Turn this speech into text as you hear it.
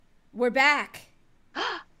We're back.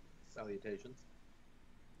 Salutations.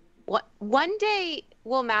 One day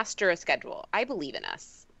we'll master a schedule. I believe in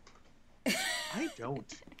us. I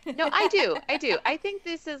don't. No, I do. I think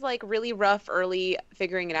this is like really rough early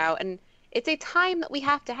figuring it out, and it's a time that we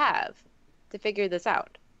have to figure this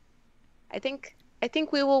out. I think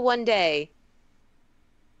we will one day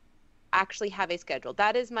actually have a schedule.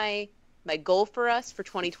 That is my goal for us for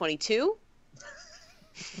 2022.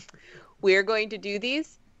 We're going to do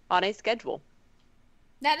these on a schedule.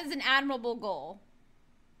 That is an admirable goal.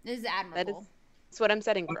 It is admirable. That's what I'm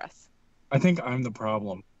setting for us. I think I'm the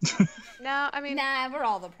problem. No, I mean... Nah, we're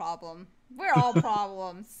all the problem. We're all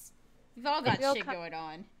problems. We've all got shit going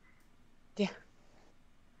on. Yeah.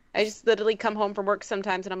 I just literally come home from work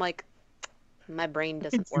sometimes and I'm like, my brain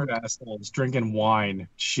doesn't work. You assholes drinking wine.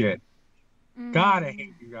 Shit. God, I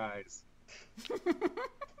hate you guys.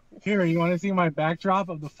 Here, you want to see my backdrop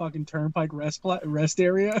of the fucking Turnpike rest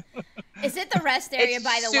area? Is it the rest area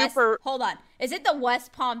by the West? Hold on. Is it the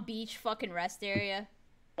West Palm Beach fucking rest area?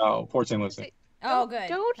 Oh, Port St. Lucie. Oh,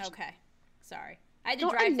 good. Okay. Sorry. I had to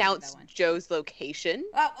drive announce that one. Joe's location.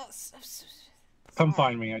 Come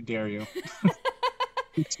find me, I dare you.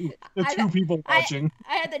 the two people watching.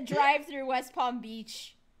 I had to drive through West Palm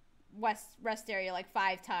Beach rest area like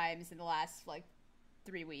 5 times in the last like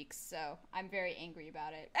 3 weeks, so I'm very angry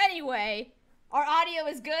about it. Anyway, our audio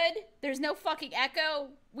is good. There's no fucking echo.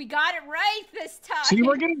 We got it right this time. See,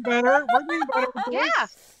 we're getting better. Yeah,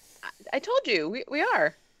 I told you we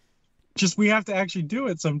are. Just we have to actually do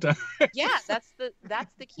it sometime. Yeah, that's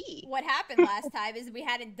the key. What happened last time is we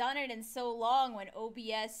hadn't done it in so long when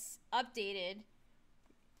OBS updated.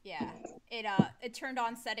 Yeah, it turned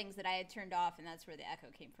on settings that I had turned off, and that's where the echo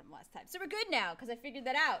came from last time. So we're good now because I figured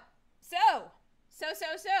that out. So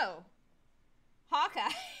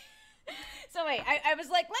Hawkeye. So wait, I was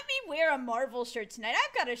like, let me wear a Marvel shirt tonight.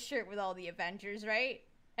 I've got a shirt with all the Avengers, right?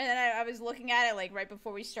 And then I was looking at it like right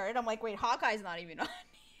before we started. I'm like, wait, Hawkeye's not even on.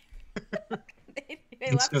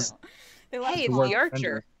 They left him. Hey, it's the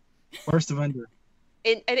Archer. Worst Avenger.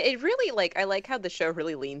 And it really I like how the show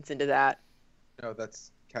really leans into that. No,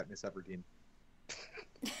 that's Katniss Everdeen.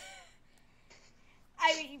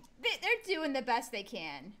 I mean, they're doing the best they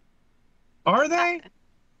can. Are they?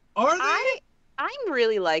 Are they? I'm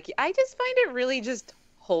really I just find it really just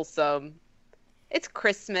wholesome. It's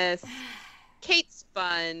Christmas. Kate's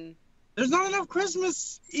fun. There's not enough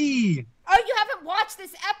Christmas-y. Oh, you haven't watched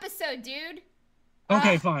this episode, dude.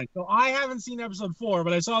 Okay, fine. So I haven't seen episode 4,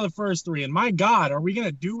 but I saw the first 3, and my God, are we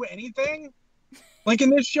gonna do anything? Like in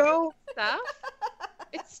this show? Stuff.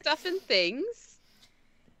 It's stuff and things.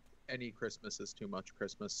 Any Christmas is too much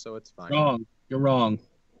Christmas, so it's fine. Wrong. You're wrong.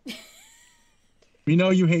 We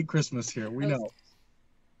know you hate Christmas here. We know.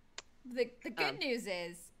 The good news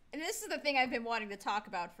is, and this is the thing I've been wanting to talk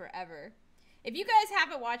about forever. If you guys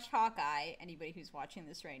haven't watched Hawkeye, anybody who's watching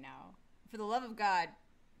this right now, for the love of God,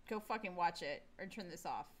 go fucking watch it or turn this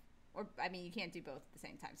off. Or, I mean, you can't do both at the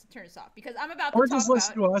same time, so turn this off. Because I'm about to talk about... Or just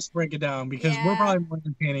listen to us break it down, because we're probably more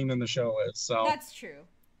entertaining than the show is, so... That's true.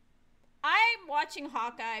 I'm watching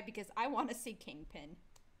Hawkeye because I want to see Kingpin.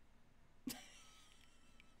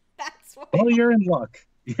 That's what... Well, you're in luck.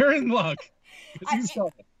 You're in luck.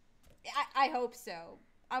 I hope so.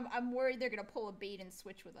 I'm worried they're going to pull a bait and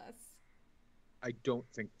switch with us. I don't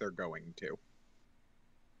think they're going to.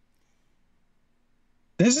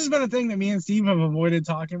 This has been a thing that me and Steve have avoided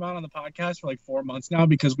talking about on the podcast for like 4 months now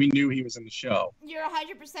because we knew he was in the show. You're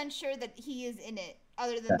 100% sure that he is in it,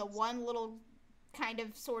 other than the one little kind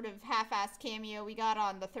of sort of half-assed cameo we got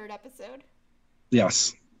on the 3rd episode?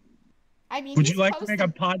 Yes. I mean, would you like to make a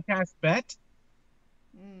podcast bet?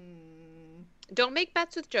 Don't make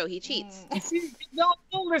bets with Joe. He cheats.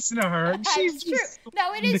 Don't listen to her. She's true.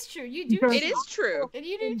 No, it is true. You do. It is true. And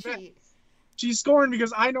you do cheat. She's scoring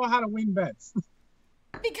because I know how to win bets.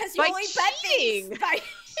 Because you only bet things by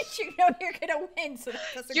you know you're gonna win, so that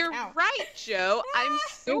doesn't You're count. right, Joe. I'm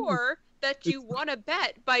sure that you won a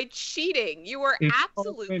bet by cheating. You are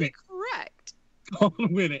absolutely correct. It's called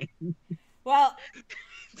winning. Well,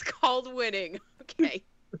 it's called winning. Okay.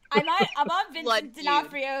 I'm on Vincent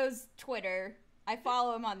D'Onofrio's Twitter. I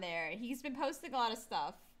follow him on there. He's been posting a lot of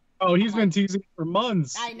stuff. Oh, he's been teasing for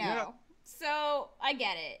months. I know. Yeah. So I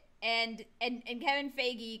get it. And Kevin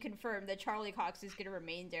Feige confirmed that Charlie Cox is going to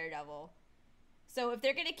remain Daredevil. So if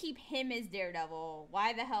they're going to keep him as Daredevil,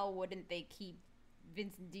 why the hell wouldn't they keep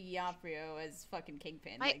Vincent D'Onofrio as fucking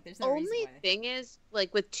Kingpin? Like, there's no reason why. Only thing is,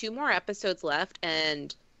 like, with 2 more episodes left,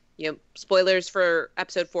 and spoilers for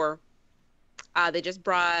episode 4, they just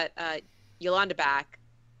brought Yolanda back.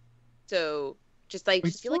 So just like, I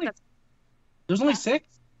feel like that's. There's only 6.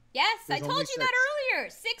 Yes, I told you that earlier.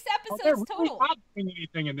 6 Oh, they're episodes really total. not doing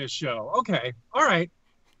anything in this show. Okay, all right.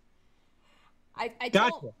 I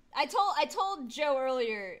Gotcha. told Joe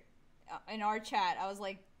earlier in our chat. I was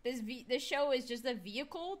like, this show is just a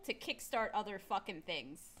vehicle to kickstart other fucking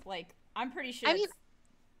things. Like, I'm pretty sure. I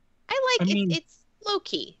mean, it's low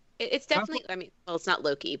key. It's definitely. I mean, well, it's not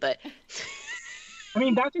low key, but. I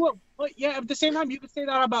mean, that's what. But yeah, at the same time, you could say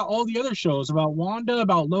that about all the other shows, about Wanda,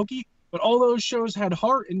 about Loki. But all those shows had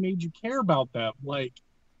heart and made you care about them. Like,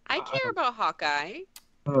 I care about Hawkeye.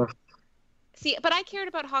 See, but I cared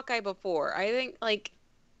about Hawkeye before. I think, like.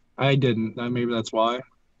 I didn't. Maybe that's why.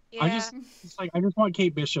 Yeah. I just want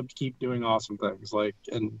Kate Bishop to keep doing awesome things. Like,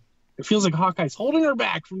 and it feels like Hawkeye's holding her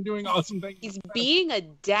back from doing awesome things. He's being a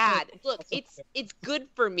dad. Look, it's good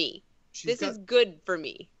for me. This is good for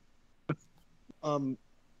me.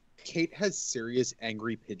 Kate has serious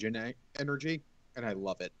angry pigeon energy, and I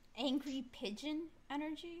love it. Angry pigeon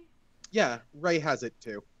energy? Yeah, Ray has it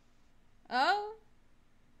too. Oh?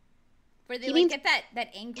 Where they get that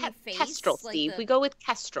angry face? Kestrel, like Steve. We go with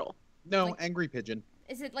Kestrel. No, angry pigeon.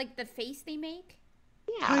 Is it like the face they make?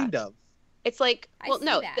 Yeah. Kind of. It's like, well,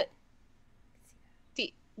 no. That.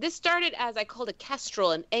 See, this started as I called a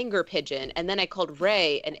Kestrel an anger pigeon, and then I called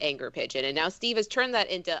Ray an anger pigeon, and now Steve has turned that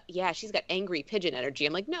into, yeah, she's got angry pigeon energy.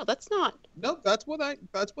 I'm like, no, that's not. No, that's what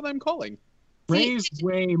I'm calling. Ray's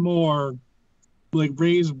way more, like,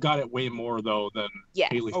 Ray's got it way more though than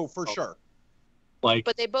Haley. Oh, for sure. Like,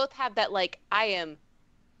 but they both have that, like, I am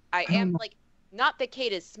like, not that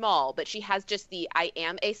Kate is small, but she has just the I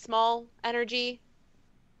am a small energy,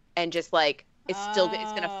 and just like it's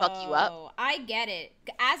gonna fuck you up. I get it.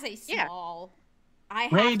 As a small, I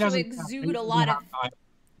Ray have to exude a lot of.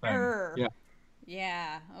 Yeah.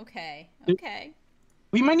 Yeah. Okay.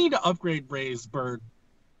 We might need to upgrade Ray's bird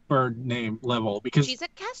name level because she's a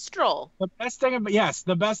Kestrel. The best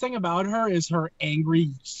thing about her is her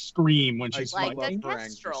angry scream when she's like fighting. the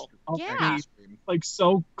Kestrel. Yeah. Like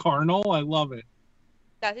so carnal. I love it.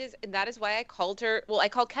 That is why I called her. Well, I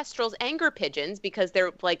call Kestrels anger pigeons because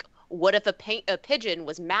they're like, what if a pigeon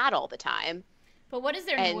was mad all the time? But what is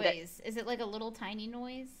their noise? Is it like a little tiny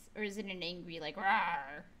noise, or is it an angry like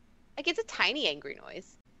rawr? Like it's a tiny angry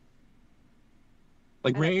noise.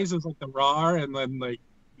 Like Ray's is like the rawr, and then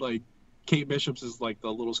like Kate Bishop's is like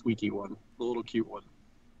the little squeaky one, the little cute one.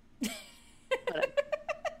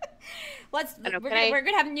 We're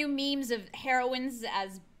gonna have new memes of heroines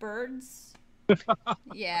as birds.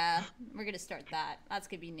 Yeah, we're gonna start that. That's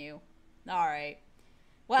gonna be new. All right.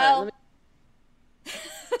 Well,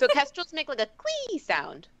 so Kestrels make like a quee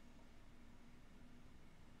sound.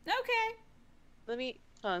 Okay. Let me.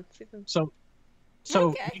 So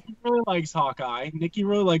okay. Nikki really likes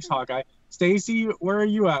Hawkeye. Stacy, where are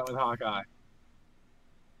you at with Hawkeye?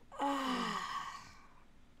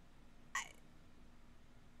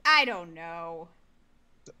 I don't know.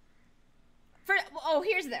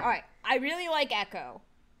 Here's the. All right, I really like Echo,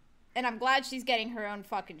 and I'm glad she's getting her own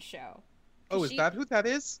fucking show. Oh, is that who that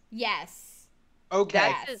is? Yes.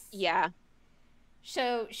 Okay. Yeah.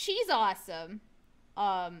 So she's awesome.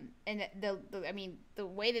 And the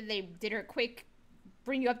way that they did her quick,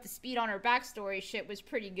 bring you up to speed on her backstory shit was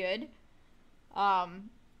pretty good.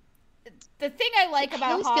 The thing I like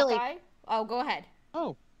about Hawkeye. Oh, go ahead.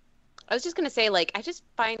 Oh. I was just gonna say, like, I just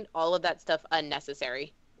find all of that stuff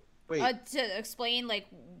unnecessary. Wait. To explain, like.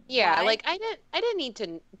 Yeah, why? like I didn't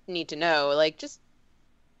need to know, like, just.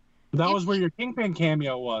 That was where your Kingpin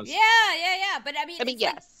cameo was. Yeah. But I mean,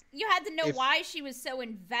 yes. Like, you had to know why she was so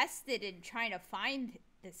invested in trying to find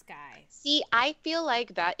this guy. See, I feel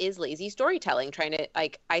like that is lazy storytelling. Trying to,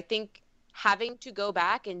 like, I think having to go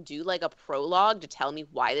back and do like a prologue to tell me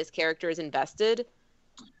why this character is invested.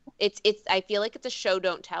 It's. I feel like it's a show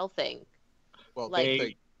don't tell thing. Well,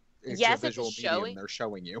 like, it's yes, your visual it's showing. medium. They're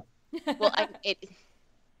showing you. Well, it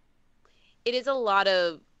is a lot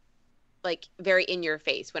of like very in your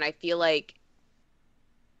face when I feel like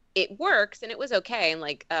it works and it was okay, and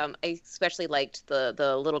like I especially liked the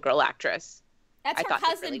little girl actress. That's her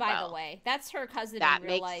cousin, by the way. That's her cousin that in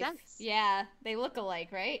real makes life. Sense. Yeah, they look alike,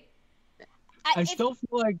 right? I still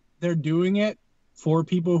feel like they're doing it for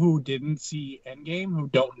people who didn't see Endgame, who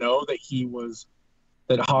don't know that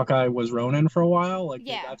Hawkeye was Ronin for a while. Like,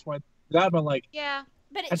 that's why that. But like, yeah.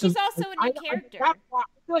 But she's also a new character. I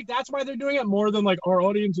feel like that's why they're doing it more than like our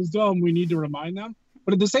audience is dumb. We need to remind them.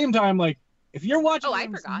 But at the same time, like if you're watching, I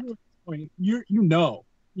forgot. You know.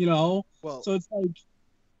 Well, so it's like.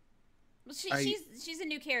 Well, she's a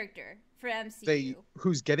new character for MCU.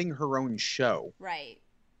 Who's getting her own show? Right.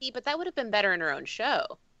 See, but that would have been better in her own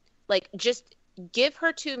show. Like, just give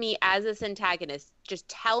her to me as this antagonist. Just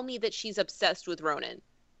tell me that she's obsessed with Ronin.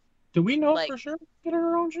 Do we know Like- for sure get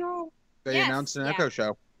her own show? They Yes, announced an yeah. Echo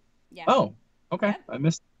show. Yeah. Oh, okay. Yeah. I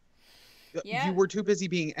missed. Yeah. You were too busy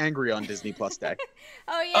being angry on Disney Plus Day.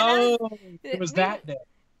 Oh yeah. It was we- that day.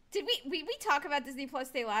 Did we talk about Disney Plus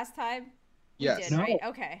Day last time? We Yes. did, right? No.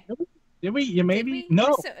 Okay. Did we? You maybe? Did we?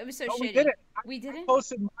 No. It was so No, shitty. we didn't. We didn't? I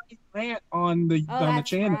posted my rant on the Oh, on the that's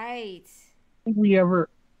channel. right. I think we ever.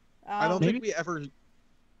 I don't Maybe? think we ever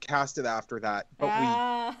cast it after that, but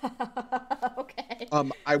okay.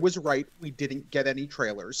 I was right. We didn't get any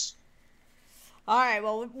trailers. All right.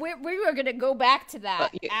 Well, we were gonna go back to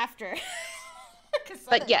that But you- after.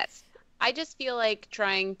 But yes, I just feel like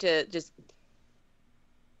trying to just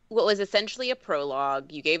what was essentially a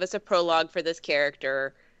prologue. You gave us a prologue for this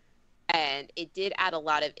character, and it did add a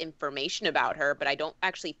lot of information about her, but I don't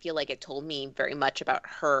actually feel like it told me very much about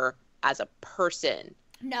her as a person.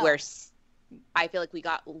 No. Where I feel like we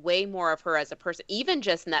got way more of her as a person, even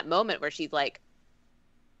just in that moment where she's like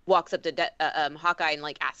walks up to Hawkeye and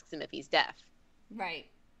like asks him if he's deaf. Right.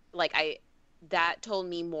 Like that told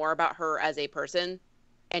me more about her as a person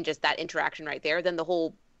and just that interaction right there than the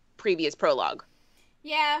whole previous prologue.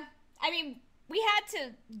 Yeah. I mean, we had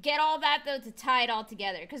to get all that though to tie it all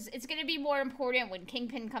together because it's gonna be more important when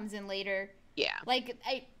Kingpin comes in later. Yeah. Like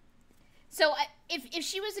if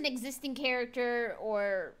she was an existing character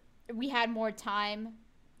or we had more time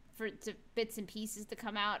for bits and pieces to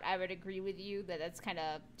come out, I would agree with you that that's kind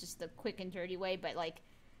of just a quick and dirty way. But like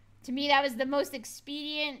to me, that was the most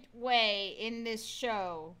expedient way in this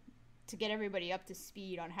show to get everybody up to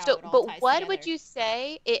speed on how it all but ties what together. would you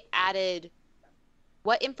say it added?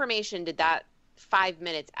 What information did that 5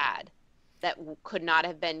 minutes add that could not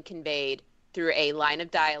have been conveyed through a line of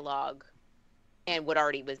dialogue and what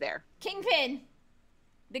already was there? Kingpin,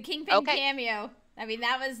 the Kingpin cameo. I mean,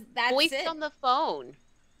 that's Voice it. on the phone.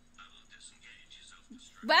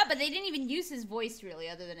 Well, but they didn't even use his voice really,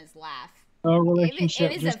 other than his laugh. A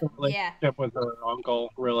relationship, It is just a- a relationship with her uncle.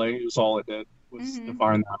 Really, was all it did was Mhm.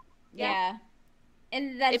 define that. Yeah,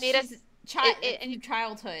 and that's It made us- his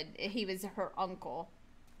childhood. He was her uncle.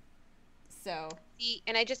 So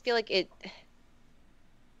And I just feel like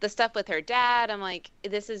the stuff with her dad, I'm like,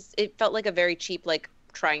 it felt like a very cheap, like,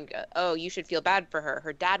 trying to, oh, you should feel bad for her.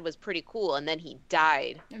 Her dad was pretty cool, and then he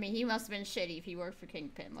died. I mean, he must have been shitty if he worked for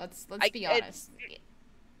Kingpin. Let's be I- honest.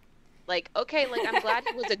 Like, okay, like, I'm glad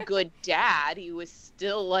he was a good dad. He was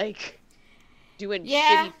still, like, doing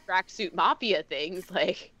Yeah. shitty tracksuit mafia things,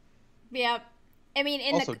 like. Yeah, I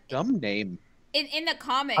mean, Also, dumb name. in the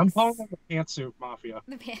comics, I'm calling them the pantsuit mafia.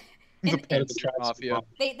 the pa- The in- Head of the Pantsuit tracksuit Mafia.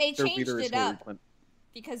 they Their changed leader is it Hillary up Clinton.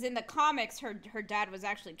 because in the comics, her dad was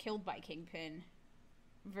actually killed by Kingpin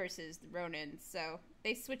versus Ronin, so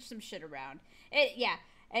they switched some shit around.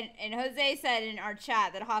 And Jose said in our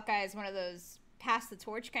chat that Hawkeye is one of those pass the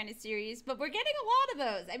torch kind of series, but we're getting a lot of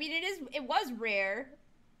those. I mean, it was rare,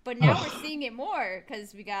 but now we're seeing it more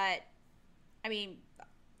because we got, I mean,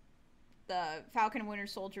 the Falcon and Winter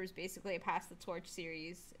Soldier is basically a pass the torch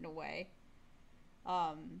series in a way.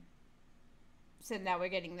 So now we're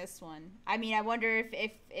getting this one. I mean, I wonder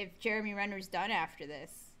if Jeremy Renner's done after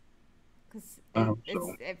this, because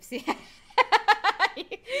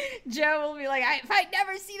Joe will be like, if I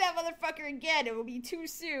never see that motherfucker again, it will be too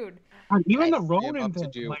soon. Even the They have Ronin up to thing,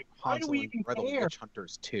 do like, why do Hansel we and even Gretel care? Witch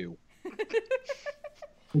Hunters 2.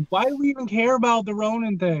 Why do we even care about the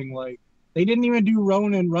Ronin thing? Like, they didn't even do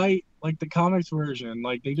Ronin right, like the comics version.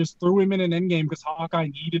 Like, they just threw him in an Endgame because Hawkeye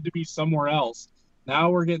needed to be somewhere else. Now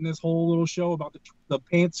we're getting this whole little show about the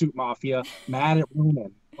pantsuit mafia mad at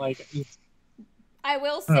Ronin. Like, I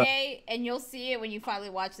will say, and you'll see it when you finally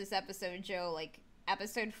watch this episode, Joe, like,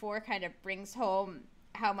 episode 4 kind of brings home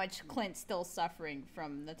how much Clint's still suffering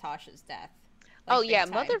from Natasha's death. Like, Oh, big yeah,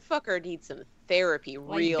 time. motherfucker needs some therapy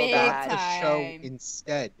real big bad. time. The show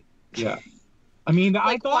instead. yeah. I mean, I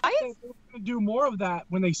Like, thought why they were going to do more of that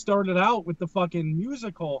when they started out with the fucking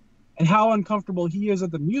musical and how uncomfortable he is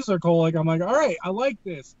at the musical. Like, I'm like, all right, I like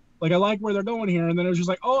this. Like, I like where they're going here. And then it was just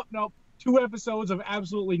like, oh, no, 2 episodes of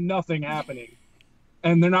absolutely nothing happening.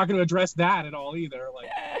 And they're not going to address that at all either. Like,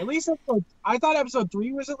 at least I thought episode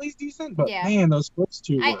 3 was at least decent, but Yeah. man, those first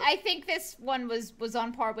 2 were. I think this one was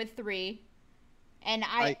on par with 3. And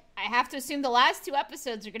I have to assume the last 2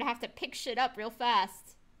 episodes are going to have to pick shit up real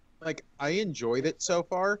fast. Like, I enjoyed it so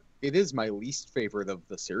far. It is my least favorite of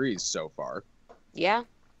the series so far. Yeah.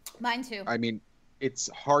 Mine too. I mean, it's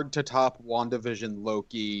hard to top WandaVision,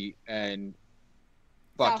 Loki, and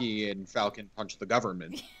Bucky and Falcon Punch the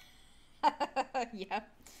Government. Yeah,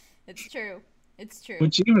 it's true. It's true.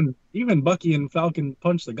 Which even Bucky and Falcon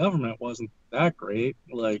Punch the Government wasn't that great.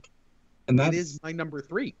 Like, and that It is my number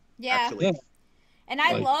 3. Yeah. Actually. Yeah. And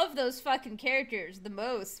I love those fucking characters the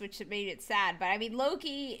most, which made it sad. But I mean,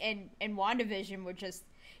 Loki and WandaVision were just,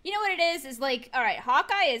 you know what it is like, all right,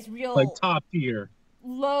 Hawkeye is real like top tier,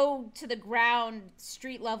 low to the ground,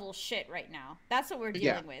 street level shit right now. That's what we're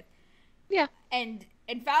dealing with. Yeah. And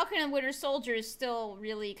Falcon and Winter Soldier is still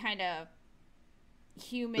really kind of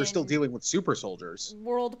human. They're still dealing with super soldiers.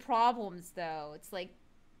 World problems, though. It's like,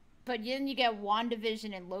 but then you get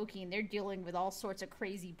WandaVision and Loki, and they're dealing with all sorts of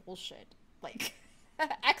crazy bullshit. Like,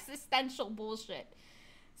 existential bullshit.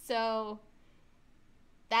 So,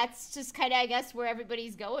 that's just kind of, I guess, where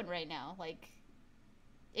everybody's going right now. Like,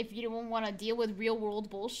 if you don't want to deal with real world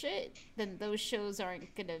bullshit, then those shows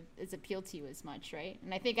aren't going to as appeal to you as much, right?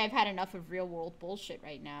 And I think I've had enough of real world bullshit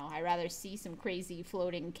right now. I'd rather see some crazy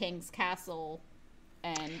floating king's castle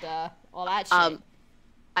and all that shit.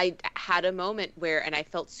 I had a moment where, and I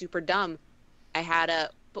felt super dumb.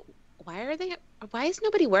 But why is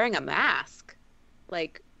nobody wearing a mask?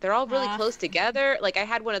 Like, they're all really close together. Like, I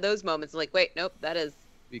had one of those moments, like, wait, nope, that is...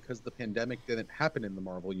 Because the pandemic didn't happen in the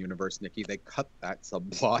Marvel Universe, Nikki. They cut that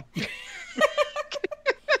subplot.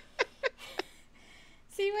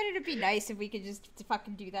 See, wouldn't it be nice if we could just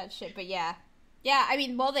fucking do that shit? But yeah. Yeah, I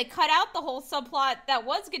mean, well, they cut out the whole subplot that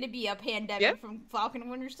was going to be a pandemic from Falcon and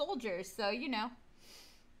Winter Soldier, so, you know.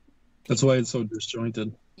 That's why it's so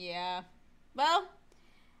disjointed. Yeah. Well,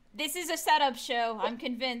 this is a setup show. I'm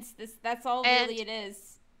convinced. That's all really it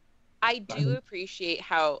is. I do appreciate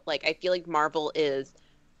how, like, I feel like Marvel is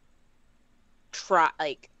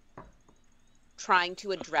trying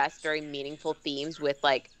to address very meaningful themes with,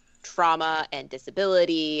 like, trauma and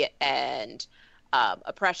disability and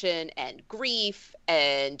oppression and grief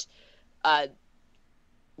and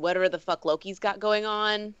whatever the fuck Loki's got going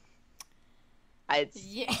on.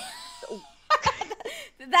 Yeah.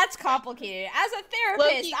 That's complicated. As a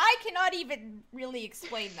therapist, I cannot even really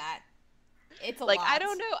explain that. It's a lot. I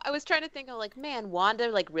don't know. I was trying to think of, like, man, Wanda,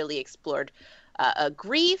 like, really explored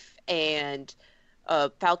grief, and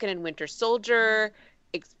Falcon and Winter Soldier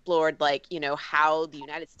explored, like, you know, how the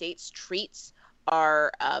United States treats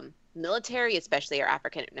our military, especially our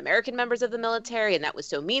African American members of the military, and that was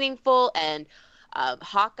so meaningful. And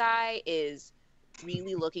Hawkeye is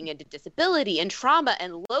really looking into disability and trauma,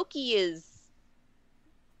 and Loki is...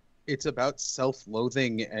 It's about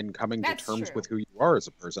self-loathing and coming to terms with who you are as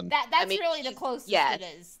a person. That's really the closest it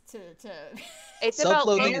is to... It's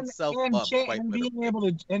self-loathing about and self-love. And being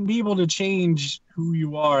able to change who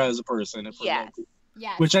you are as a person. Yes.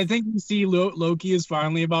 Which I think we see Loki is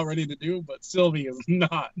finally about ready to do, but Sylvie is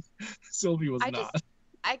not. Sylvie was not.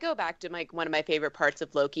 I go back to one of my favorite parts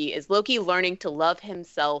of Loki is Loki learning to love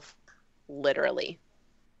himself literally.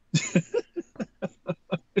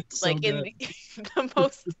 It's like, so in the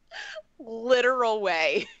most literal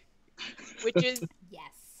way, which is yes.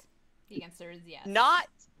 The answer is yes. Not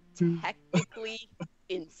technically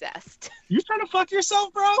incest. You trying to fuck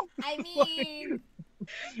yourself, bro? I mean,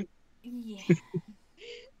 yeah.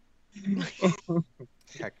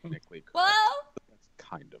 Technically correct. Well, that's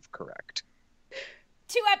kind of correct.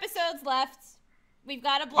 2 episodes left. We've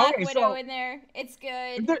got a Black Widow in there. It's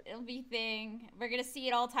good. It'll be thing. We're gonna see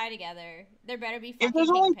it all tie together. There better be fucking If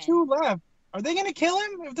there's only 2 left, are they gonna kill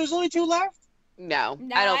him? If there's only 2 left? No,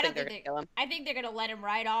 I don't think they're gonna kill him. I think they're gonna let him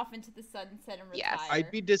ride off into the sunset and retire. Yes.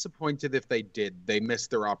 I'd be disappointed if they did. They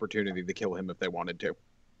missed their opportunity to kill him if they wanted to.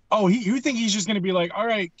 Oh, you think he's just going to be like, all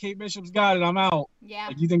right, Kate Bishop's got it, I'm out. Yeah.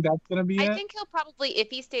 Like, you think that's going to be it? I think he'll probably, if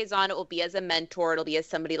he stays on, it will be as a mentor. It'll be as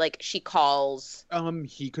somebody, like, she calls.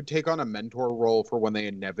 He could take on a mentor role for when they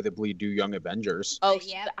inevitably do Young Avengers. Oh,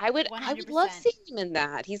 yeah. I would love seeing him in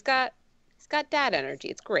that. He's got dad energy.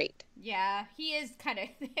 It's great. Yeah, he is kind of...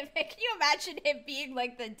 Can you imagine him being,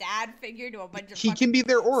 like, the dad figure to a bunch of He can be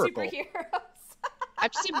their oracle. Superheroes. I'm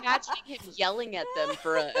just imagining him yelling at them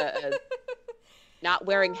for a not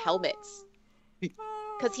wearing helmets,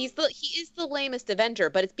 because he is the lamest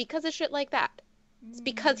Avenger, but it's because of shit like that. It's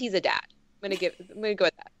because he's a dad. I'm gonna go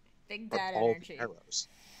with that. Big dad energy.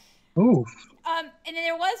 Ooh. And then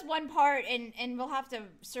there was one part, and we'll have to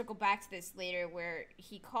circle back to this later, where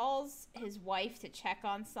he calls his wife to check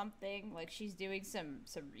on something, like she's doing some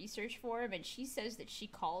research for him, and she says that she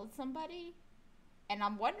called somebody, and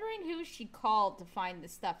I'm wondering who she called to find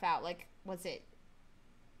this stuff out. Like, was it?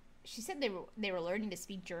 She said they were learning to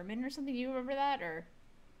speak German or something. Do you remember that? Or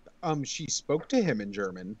she spoke to him in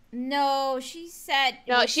German. No, she said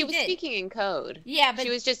she was speaking in code. Yeah, but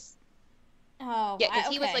she was just because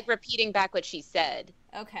he was like repeating back what she said.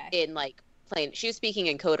 Okay. In like plain, she was speaking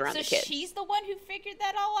in code around the kids. So she's the one who figured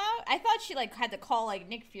that all out. I thought she like had to call like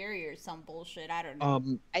Nick Fury or some bullshit. I don't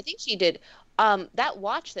know. I think she did. That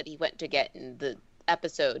watch that he went to get in the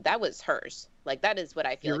episode, that was hers. Like, that is what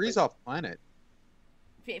I feel Fury's like. off planet.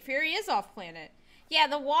 Fury is off planet. Yeah,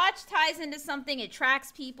 the watch ties into something. It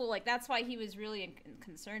tracks people. Like, that's why he was really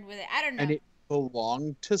concerned with it. I don't know. And it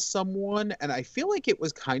belonged to someone, and I feel like it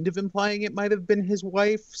was kind of implying it might have been his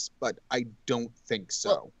wife's, but I don't think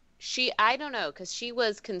so. Well, I don't know, because she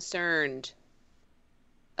was concerned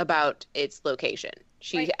about its location.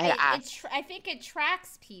 She had asked. I think it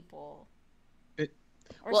tracks people.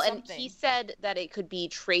 Well, and he said that it could be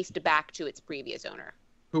traced back to its previous owner,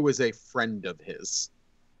 who was a friend of his.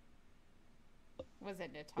 Was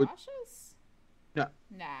it Natasha's? No.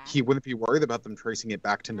 Nah. He wouldn't be worried about them tracing it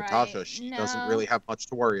back to Natasha. She doesn't really have much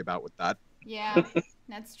to worry about with that. Yeah,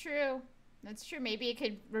 that's true. That's true. Maybe it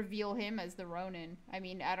could reveal him as the Ronin. I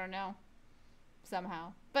mean, I don't know.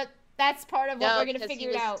 Somehow. But that's part of what we're going to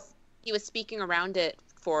figure out. He was speaking around it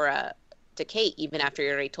to Kate, even after he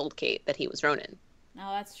already told Kate that he was Ronin.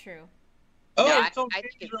 No, that's true. Oh, no, so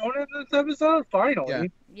Kate's Ronin in this episode?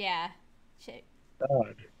 Finally. Yeah. Shit.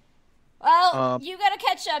 God. Well, you gotta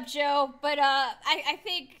catch up, Joe. But I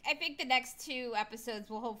think the next 2 episodes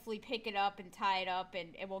will hopefully pick it up and tie it up,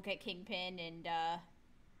 and we'll get Kingpin, and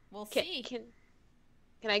we'll see. Can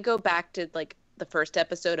I go back to like the first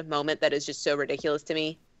episode, a moment that is just so ridiculous to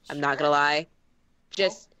me? Sure. I'm not gonna lie.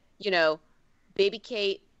 Just baby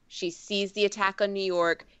Kate. She sees the attack on New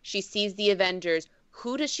York. She sees the Avengers.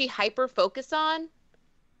 Who does she hyper focus on?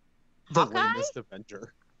 The lamest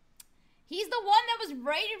Avenger. He's the one that was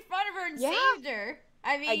right in front of her and saved her.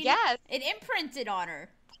 I mean, I guess. It imprinted on her.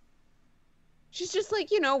 She's just like,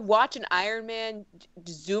 watching Iron Man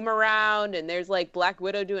zoom around, and there's like Black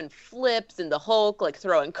Widow doing flips and the Hulk like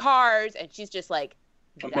throwing cars, and she's just like,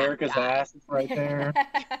 America's ass is right there.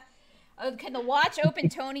 Can the watch open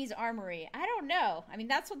Tony's armory? I don't know. I mean,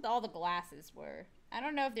 that's what all the glasses were. I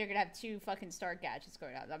don't know if they're going to have 2 fucking Stark gadgets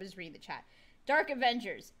going on. I'm just reading the chat. Dark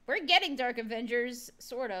Avengers. We're getting Dark Avengers,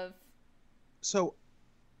 sort of. So,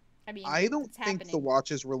 I mean, I don't think the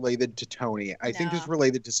watch is related to Tony. I think it's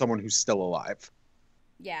related to someone who's still alive.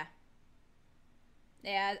 Yeah.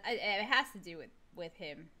 Yeah, it has to do with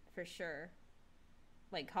him, for sure.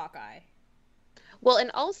 Like Hawkeye. Well,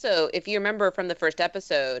 and also, if you remember from the first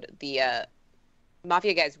episode, the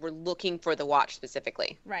Mafia guys were looking for the watch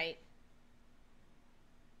specifically. Right.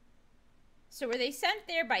 So were they sent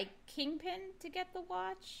there by Kingpin to get the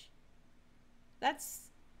watch?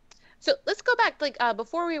 So let's go back, like,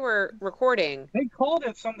 before we were recording. They called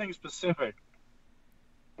it something specific.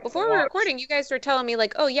 Before we were recording, you guys were telling me,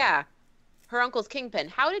 like, oh, yeah, her uncle's Kingpin.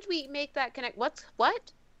 How did we make that connect?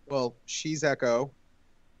 What? Well, she's Echo.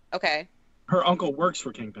 Okay. Her uncle works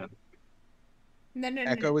for Kingpin. No.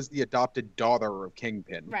 Echo is the adopted daughter of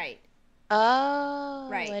Kingpin. Right. Oh.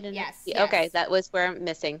 Right. Yes. Okay, that was where I'm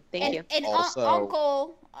missing. Thank you. And also,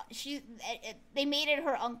 uncle, they made it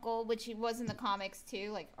her uncle, which he was in the comics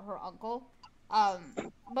too, like her uncle.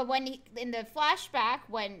 But in the flashback,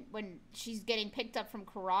 when she's getting picked up from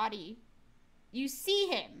karate, you see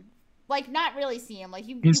him. Like, not really see him. Like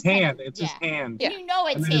his hand. It's his hand. Yeah. You know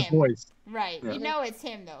it's him. His voice. Right. Yeah. You know it's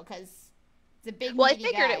him though, because it's a big. Well, I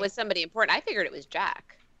figured guy. It was somebody important. I figured it was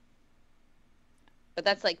Jack. But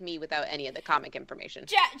that's like me without any of the comic information.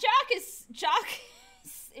 Jock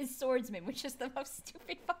is Swordsman, which is the most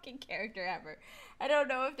stupid fucking character ever. I don't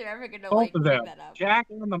know if they're ever gonna Both of them, that up. Jack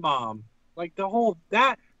and the mom. Like the whole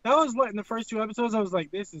that was what in the first 2 episodes I was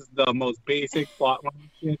like, this is the most basic plot line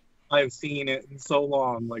shit I've seen it in so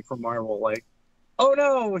long, like from Marvel. Like, oh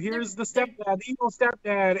no, here's the stepdad, the evil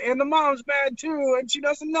stepdad, and the mom's bad too, and she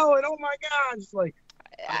doesn't know it. Oh my god! It's like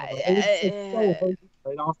it's so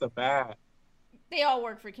right off the bat. They all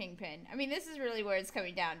work for Kingpin. I mean, this is really where it's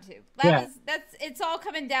coming down to. It's all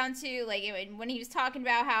coming down to, like, when he was talking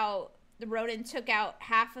about how the Ronin took out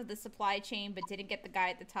half of the supply chain but didn't get the guy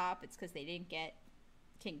at the top. It's because they didn't get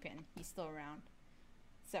Kingpin. He's still around.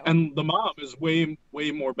 So. And the mom is way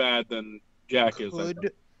more bad than Jack is. Could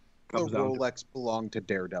the Rolex belong to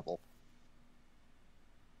Daredevil?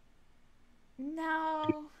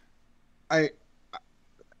 No.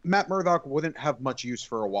 Matt Murdock wouldn't have much use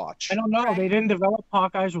for a watch. I don't know. Right. They didn't develop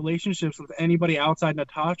Hawkeye's relationships with anybody outside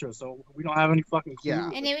Natasha, so we don't have any fucking clue. Yeah.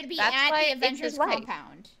 And it would be at the Avengers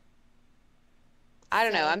compound. I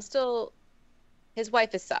don't know. His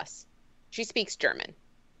wife is sus. She speaks German.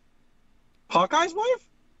 Hawkeye's wife?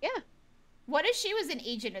 Yeah. What if she was an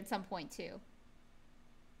agent at some point, too?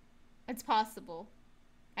 It's possible.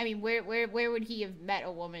 I mean, where would he have met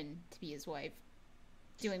a woman to be his wife?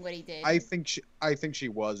 Doing what he did. I think she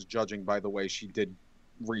was, judging by the way she did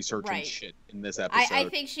research and shit in this episode. I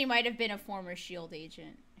think she might have been a former S.H.I.E.L.D.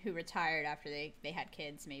 agent who retired after they had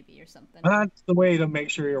kids, maybe, or something. That's the way to make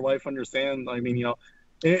sure your wife understands. I mean,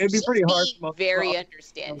 it'd be pretty hard. Very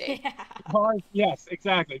understanding. Yeah. Hard, yes,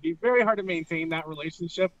 exactly. It'd be very hard to maintain that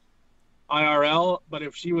relationship IRL, but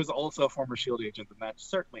if she was also a former S.H.I.E.L.D. agent, then that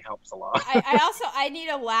certainly helps a lot. I need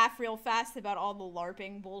to laugh real fast about all the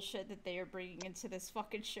LARPing bullshit that they are bringing into this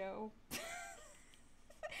fucking show.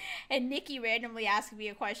 And Nikki randomly asked me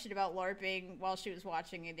a question about LARPing while she was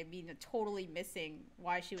watching it, and me totally missing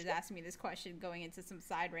why she was asking me this question, going into some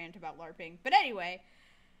side rant about LARPing. But anyway,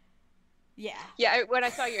 yeah. Yeah, when I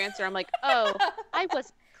saw your answer, I'm like, oh, I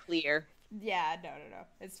wasn't clear. Yeah, no.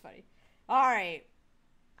 It's funny. All right.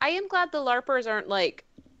 I am glad the LARPers aren't like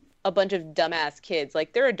a bunch of dumbass kids.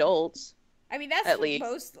 Like, they're adults. I mean, that's what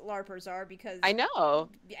most LARPers are, because... I know.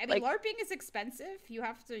 I mean, LARPing is expensive. You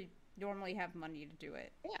have to normally have money to do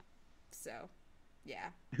it. Yeah. So, yeah.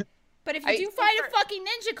 But if you do find a fucking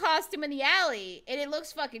ninja costume in the alley and it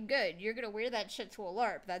looks fucking good, you're going to wear that shit to a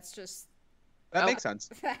LARP. That's just... That makes sense.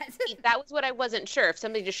 That was what I wasn't sure. If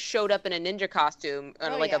somebody just showed up in a ninja costume,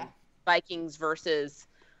 a Vikings versus...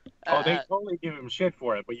 they totally give him shit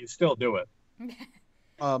for it, but you still do it.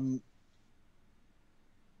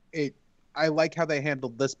 I like how they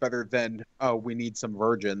handled this better than we need some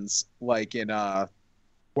virgins, like in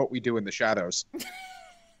What We Do in the Shadows.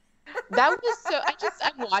 That was so.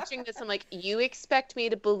 I'm watching this. I'm like, you expect me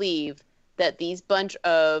to believe that these bunch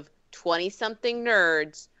of 20-something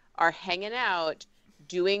nerds are hanging out,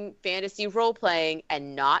 doing fantasy role playing,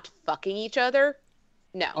 and not fucking each other?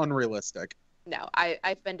 No. Unrealistic. No,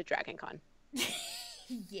 I've been to Dragon Con.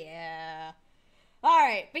 Yeah. All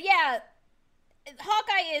right, but yeah,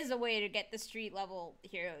 Hawkeye is a way to get the street level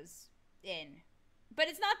heroes in, but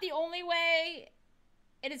it's not the only way.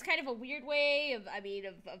 It is kind of a weird way of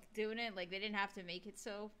doing it. Like, they didn't have to make it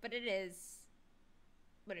so, but it is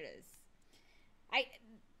what it is.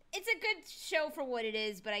 It's a good show for what it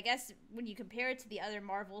is, but I guess when you compare it to the other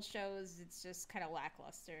Marvel shows, it's just kind of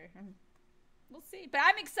lackluster. We'll see. But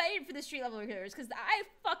I'm excited for the street level heroes because I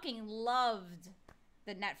fucking loved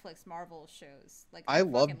the Netflix Marvel shows. Like, I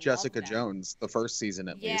loved Jessica Jones, the first season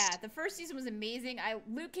at least. Yeah, the first season was amazing.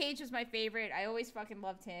 Luke Cage was my favorite. I always fucking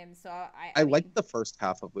loved him. So I liked the first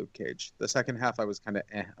half of Luke Cage. The second half I was kind of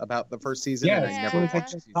about the first season. Yeah, and I never watched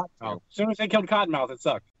season 2. As soon as they killed Cottonmouth, it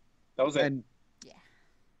sucked. That was it.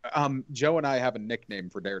 And Joe and I have a nickname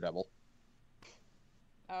for Daredevil.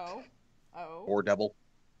 Oh. Or Devil.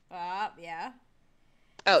 Yeah.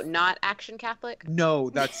 Oh, not Action Catholic?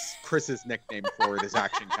 No, that's Chris's nickname for it is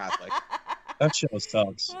Action Catholic. That show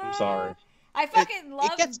sucks. I'm sorry. I fucking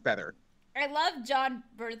love... It gets better. I love John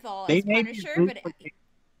Bernthal as Punisher, but...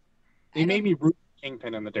 They made me root for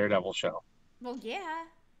Kingpin in the Daredevil show. Well, yeah.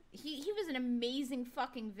 He was an amazing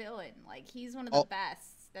fucking villain. Like, he's one of the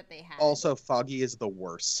best that they had. Also, Foggy is the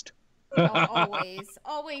worst. Always.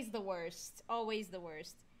 Always the worst. Always the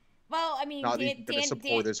worst. Well, I mean, not even going to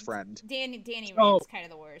support his friend. Danny Rand's kind of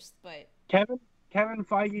the worst, but... Kevin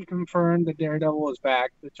Feige confirmed that Daredevil is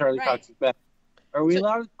back, that Charlie Cox is back. Are we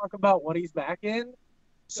allowed to talk about what he's back in?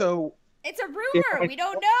 So... It's a rumor. We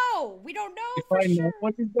don't know. We don't know for sure. Know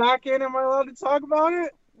what he's back in, am I allowed to talk about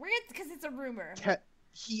it? Because it's a rumor.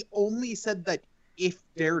 He only said that if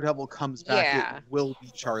Daredevil comes back, it will be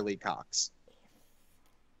Charlie Cox.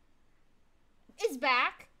 Is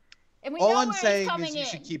back. And we All know I'm where saying he's coming is you in.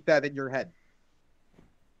 should keep that in your head.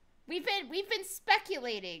 We've been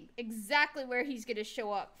speculating exactly where he's going to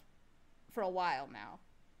show up for a while now.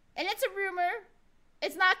 And it's a rumor.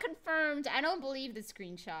 It's not confirmed. I don't believe the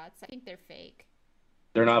screenshots. I think they're fake.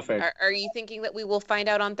 They're not fake. Are you thinking that we will find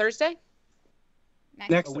out on Thursday?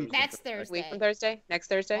 Next Thursday. Week from Thursday? Next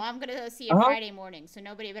Thursday? Well, I'm going to see it Friday morning, so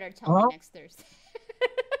nobody better tell me next Thursday.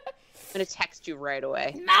 I'm going to text you right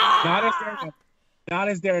away. Nah! Not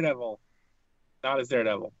as Daredevil.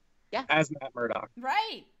 Yeah. As Matt Murdock.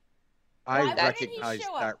 Right. I recognize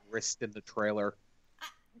that wrist in the trailer.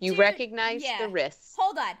 You recognize the wrist.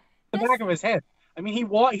 Hold on. The back of his head. I mean,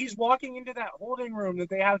 he's walking into that holding room that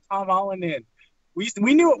they have Tom Holland in. We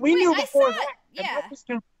knew before that. Yeah.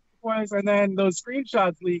 And then those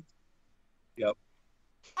screenshots leaked. Yep.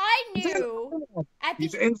 I knew at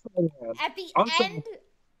the end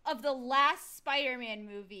of the last Spider-Man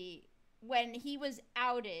movie when he was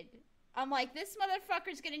outed, I'm like, this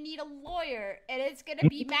motherfucker's gonna need a lawyer, and it's gonna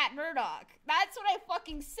be Matt Murdock. That's what I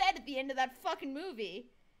fucking said at the end of that fucking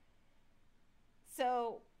movie.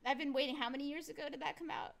 So, I've been waiting. How many years ago did that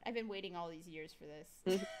come out? I've been waiting all these years for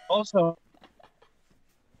this. Also.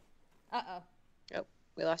 Uh-oh. Oh,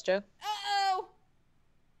 we lost Joe? Uh-oh!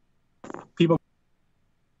 People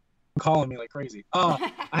calling me like crazy.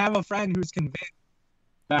 I have a friend who's convinced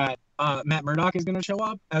that Matt Murdock is going to show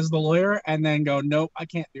up as the lawyer and then go, nope, I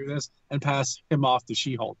can't do this, and pass him off to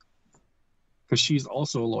She-Hulk. Because she's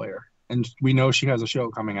also a lawyer, and we know she has a show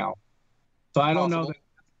coming out. So I don't know that.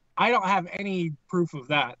 I don't have any proof of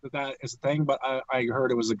that is a thing, but I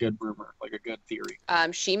heard it was a good rumor, like a good theory.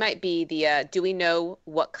 She might be the. Do we know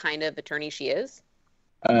what kind of attorney she is?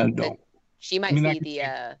 No. She might be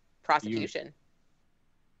the prosecution.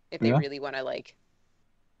 If they really want to, like.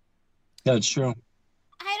 Yeah, it's true.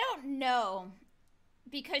 I don't know,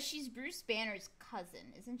 because she's Bruce Banner's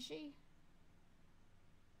cousin, isn't she?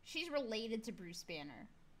 She's related to Bruce Banner.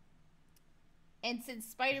 And since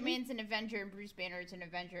Spider-Man's an Avenger and Bruce Banner is an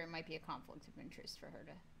Avenger, it might be a conflict of interest for her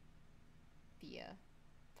to be a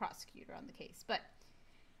prosecutor on the case. But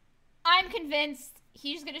I'm convinced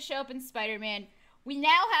he's going to show up in Spider-Man. We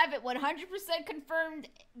now have it 100% confirmed.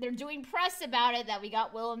 They're doing press about it, that we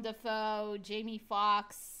got Willem Dafoe, Jamie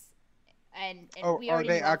Foxx, and we are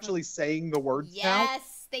they actually saying the words now?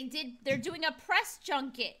 Yes, they did. They're doing a press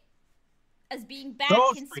junket as being back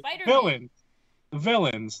in Spider-Man. Villains. The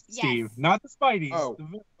villains, Steve, yes. Not the Spideys.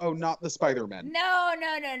 Not the Spider-Men. No,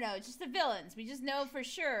 just the villains. We just know for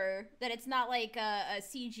sure that it's not like a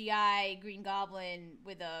CGI Green Goblin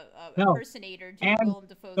with a impersonator doing Willem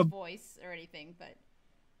Dafoe's voice or anything.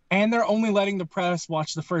 And they're only letting the press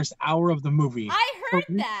watch the first hour of the movie. I heard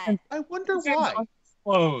that. I wonder why.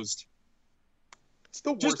 Closed. It's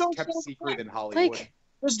the worst kept secret in Hollywood. Like,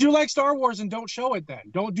 just do like Star Wars and don't show it then.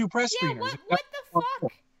 Don't do press screeners. What the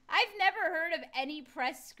fuck? I've never heard of any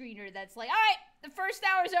press screener that's like, all right, the first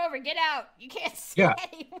hour's over, get out. You can't see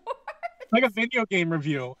anymore. Like a video game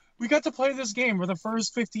review. We got to play this game for the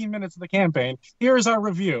first 15 minutes of the campaign. Here's our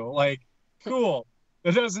review. Like, cool.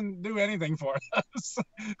 That doesn't do anything for us.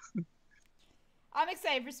 I'm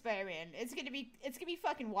excited for Spider-Man. It's gonna be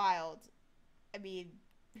fucking wild. I mean,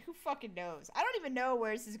 who fucking knows? I don't even know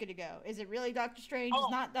where this is gonna go. Is it really Doctor Strange?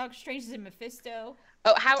 Is not Doctor Strange? Is it Mephisto?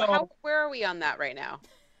 Oh, where are we on that right now?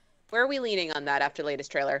 Where are we leaning on that after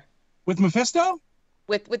latest trailer? With Mephisto?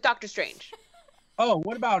 With Doctor Strange. Oh,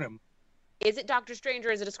 what about him? Is it Doctor Strange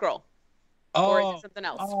or is it a Skrull? Oh, or is it something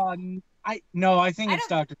else? I think it's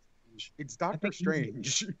Doctor Strange. It's Doctor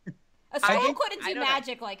Strange. A Skrull couldn't do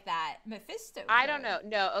magic like that. Mephisto. I don't know.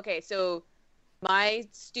 No, okay, so my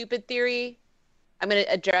stupid theory, I'm going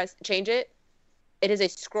to change it. It is a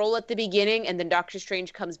Skrull at the beginning, and then Doctor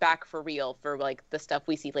Strange comes back for real for, like, the stuff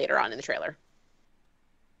we see later on in the trailer.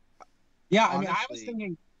 Yeah, honestly, I was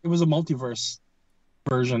thinking it was a multiverse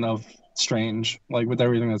version of Strange, like with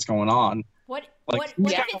everything that's going on. What if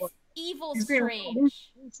it's evil Strange?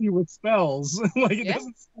 With spells, like it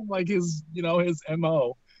doesn't seem like his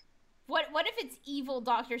MO. What if it's evil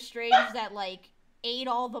Doctor Strange that like ate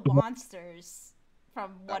all the monsters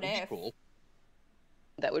from What If? Cool.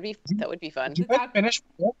 That would be fun. Did you guys finish?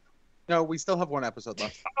 No, we still have one episode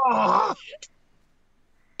left.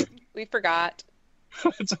 We forgot.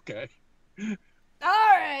 It's okay. All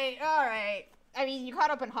right. I mean, you caught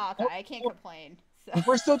up in Hawkeye. I can't complain. So. If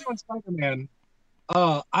we're still doing Spider-Man,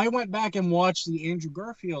 I went back and watched the Andrew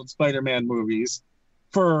Garfield Spider-Man movies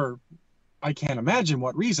for I can't imagine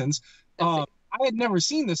what reasons. I had never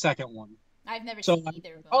seen the second one. I've never seen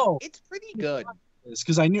either of them. Oh, it's pretty good.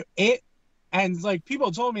 Because I knew it, and like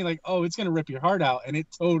people told me like, oh, it's gonna rip your heart out, and it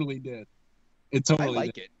totally did. It totally. I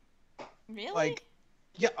like did. it. Really? Like,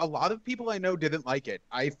 yeah, a lot of people I know didn't like it.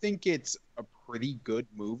 I think it's a pretty good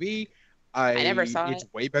movie. I never saw it. It's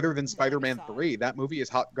way better than Spider-Man 3. That movie is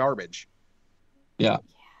hot garbage. Yeah.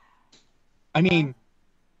 I mean,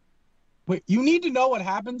 wait, you need to know what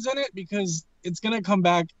happens in it because it's gonna come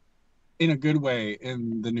back in a good way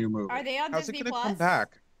in the new movie. Are they on How's Disney it gonna Plus? come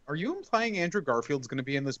back? Are you implying Andrew Garfield's gonna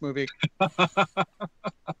be in this movie?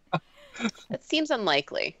 That seems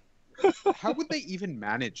unlikely. How would they even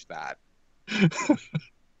manage that?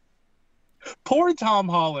 Poor Tom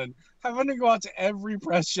Holland having to go out to every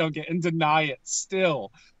press junket and deny it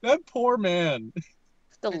still. That poor man.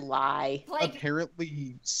 The lie.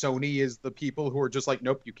 Apparently Sony is the people who are just like,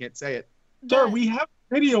 nope, you can't say it. Sir, we have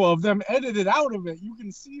video of them edited out of it. You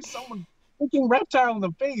can see someone looking reptile in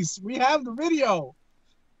the face. We have the video.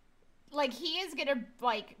 Like he is gonna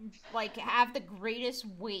like have the greatest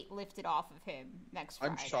weight lifted off of him next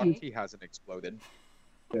Friday. I'm shocked he hasn't exploded.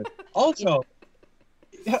 Also,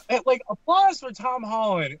 like applause for Tom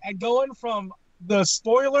Holland and going from the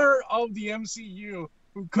spoiler of the MCU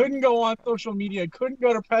who couldn't go on social media, couldn't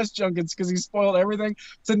go to press junkets because he spoiled everything,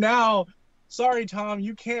 to now, sorry Tom,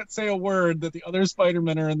 you can't say a word that the other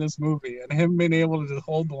Spider-Men are in this movie, and him being able to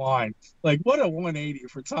hold the line. Like, what a 180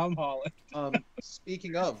 for Tom Holland.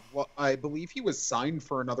 Speaking of, I believe he was signed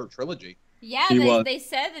for another trilogy. Yeah, they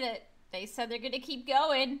said that. They said they're gonna keep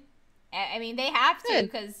going. I mean, they have to,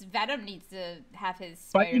 because Venom needs to have his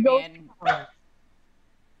Spider-Man.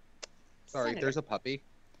 Sorry, there's a puppy.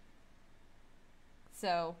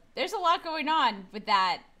 So, there's a lot going on with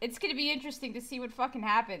that. It's going to be interesting to see what fucking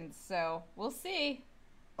happens, so we'll see.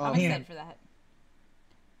 I'm excited for that.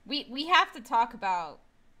 We have to talk about...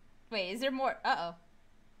 Wait, is there more... Uh-oh.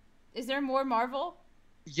 Is there more Marvel?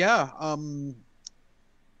 Yeah,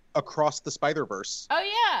 Across the Spider-Verse. Oh,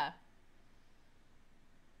 yeah.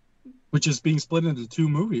 Which is being split into 2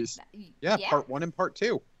 movies. Yeah, part 1 and part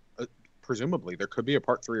 2. Presumably, there could be a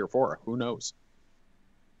part 3 or 4. Who knows?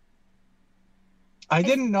 I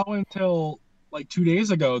didn't know until like 2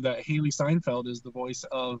 days ago that Haley Steinfeld is the voice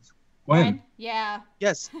of Gwen. Yeah.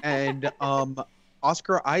 Yes, and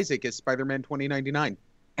Oscar Isaac is Spider-Man 2099.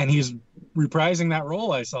 And he's reprising that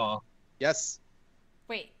role, I saw. Yes.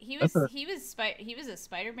 Wait, he was a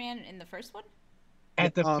Spider-Man in the first one?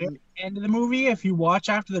 At the end of the movie, if you watch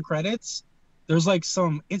after the credits, there's like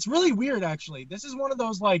it's really weird actually. This is one of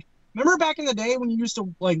those like, remember back in the day when you used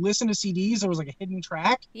to like listen to CDs, there was like a hidden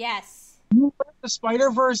track? Yes. You let the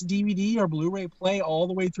Spider-Verse DVD or Blu-ray play all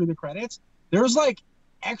the way through the credits. There's like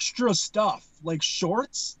extra stuff, like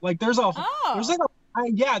shorts. Like there's like a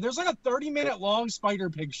 30-minute long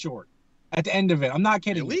Spider-Pig short at the end of it. I'm not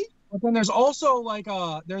kidding. Really? But then there's also like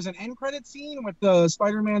there's an end credit scene with the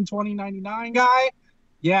Spider-Man 2099 guy.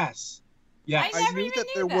 Yes. Yeah. I knew that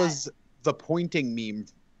there was the pointing meme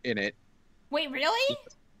in it. Wait, really?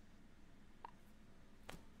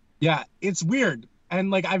 Yeah, it's weird. And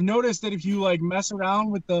like I've noticed that if you like mess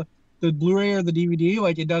around with the Blu-ray or the DVD,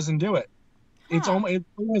 like it doesn't do it. Huh. It's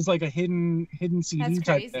almost like a hidden CD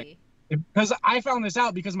type thing. Because I found this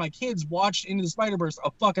out because my kids watched Into the Spider-Verse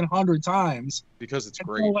a fucking 100 times. Because it's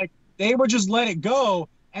great. So, like they would just let it go,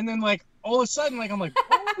 and then like all of a sudden, like I'm like,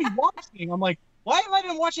 what are we watching? I'm like, why have I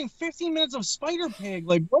been watching 15 minutes of Spider-Pig?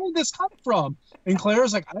 Like, where did this come from? And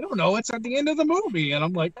Claire's like, I don't know. It's at the end of the movie, and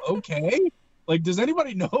I'm like, okay. Like, does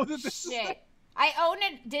anybody know that this is? I own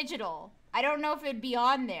it digital. I don't know if it'd be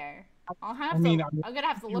on there. I'm gonna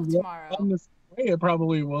have to look tomorrow. On this way, it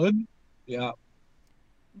probably would. Yeah.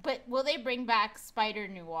 But will they bring back Spider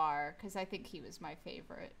Noir? Because I think he was my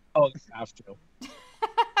favorite. Oh, they have to.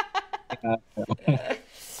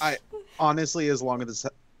 I honestly, as long as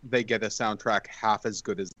they get a soundtrack half as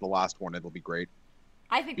good as the last one, it'll be great.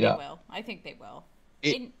 I think they will. I think they will.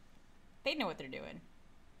 They know what they're doing.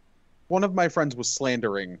 One of my friends was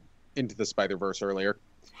slandering Into the Spider-Verse earlier.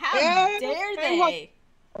 How dare they?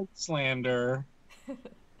 Slander.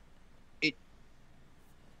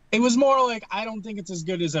 It was more like, I don't think it's as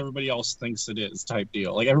good as everybody else thinks it is type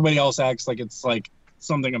deal. Like everybody else acts like it's like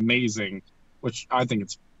something amazing, which I think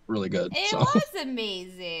it's really good. It was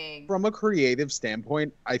amazing. From a creative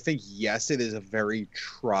standpoint, I think, yes, it is a very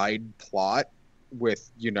tried plot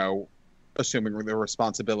with, assuming the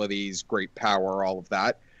responsibilities, great power, all of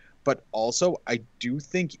that. But also, I do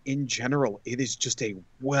think in general, it is just a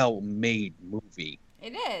well-made movie.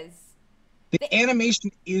 It is. The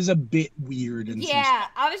animation is a bit weird. Yeah,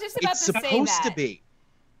 I was just about to say that. It's supposed to be.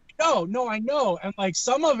 No, I know. And like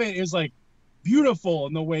some of it is like beautiful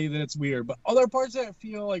in the way that it's weird, but other parts of it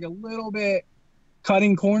feel like a little bit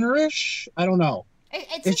cutting corner-ish. I don't know.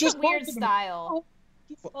 It's just a weird style.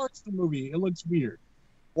 Parts of the movie, it looks weird.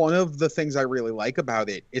 One of the things I really like about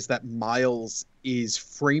it is that Miles is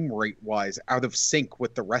frame rate-wise out of sync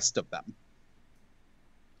with the rest of them.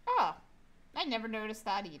 Oh, I never noticed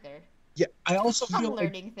that either. Yeah, I also feel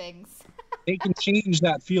learning things. They can change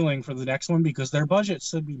that feeling for the next one because their budget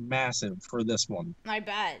should be massive for this one. I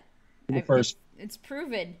bet. It's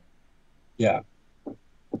proven. Yeah.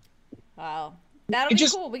 Wow. That'll be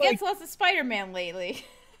cool. We get lots of Spider-Man lately.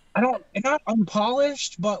 Not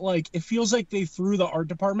unpolished, but like it feels like they threw the art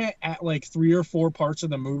department at like 3 or 4 parts of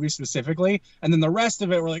the movie specifically, and then the rest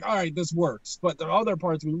of it we're like, all right, this works. But the other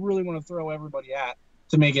parts we really want to throw everybody at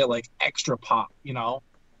to make it like extra pop,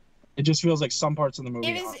 It just feels like some parts of the movie.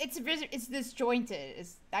 It's disjointed.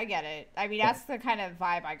 I get it. I mean, that's the kind of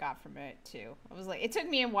vibe I got from it too. I was like, it took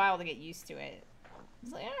me a while to get used to it. I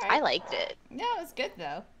was like, all right. I liked it. No, it was good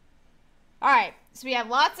though. All right, so we have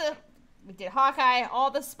we did Hawkeye,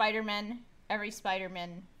 all the Spider-Men, every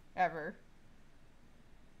Spider-Man ever.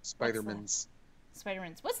 Spider-Mans.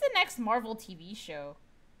 What's the next Marvel TV show?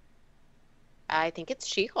 I think it's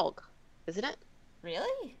She-Hulk, isn't it?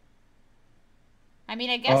 Really? I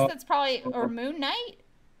mean, I guess that's probably... Or Moon Knight?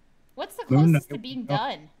 What's the closest to being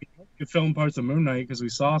done? We filmed parts of Moon Knight because we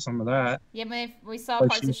saw some of that. Yeah, but we saw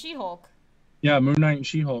parts of She-Hulk. Yeah, Moon Knight and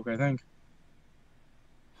She-Hulk, I think.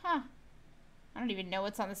 Huh. I don't even know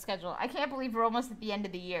what's on the schedule. I can't believe we're almost at the end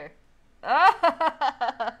of the year.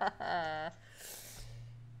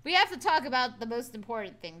 We have to talk about the most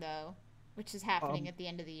important thing, though, which is happening at the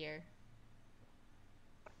end of the year.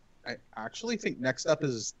 I actually think next up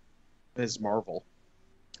is Ms. Marvel.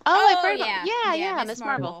 Oh, I've heard yeah, Miss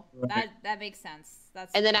Marvel. That makes sense.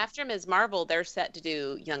 And then after Ms. Marvel, they're set to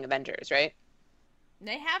do Young Avengers, right?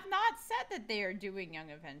 They have not said that they are doing Young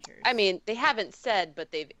Avengers. I mean, they haven't said,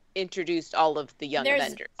 but they've introduced all of the Young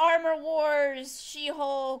Avengers. Armor Wars,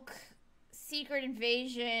 She-Hulk, Secret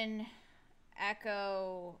Invasion,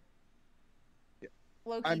 Echo,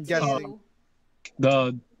 Loki I'm 2, guessing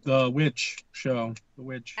the Witch show. The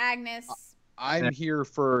Witch. Agnes. I'm here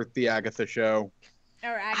for the Agatha show.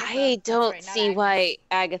 Or Agatha. I don't see Agnes. why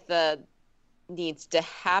Agatha needs to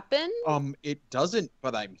happen. It doesn't,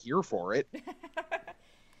 but I'm here for it.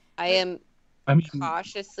 I am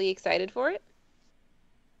cautiously excited for it.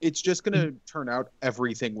 It's just going to turn out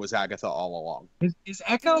everything was Agatha all along. Is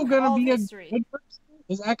Echo going to be a good person?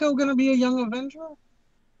 Is Echo going to be a young Avenger?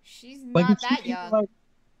 She's not that young.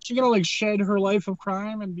 She gonna like shed her life of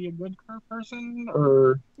crime and be a good person,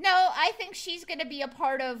 or no? I think she's gonna be a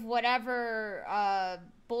part of whatever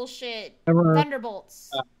bullshit Thunderbolts.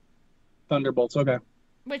 Thunderbolts, okay.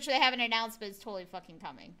 Which they haven't announced, but it's totally fucking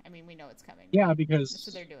coming. I mean, we know it's coming. Yeah, because that's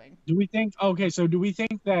what they're doing. Do we think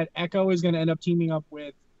that Echo is gonna end up teaming up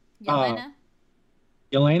with Yelena?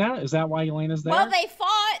 Yelena? Is that why Yelena's there? Well, they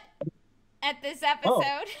fought at this episode.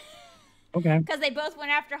 Oh. Okay. Because they both went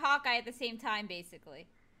after Hawkeye at the same time, basically.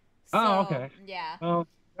 So, okay. Yeah. Well,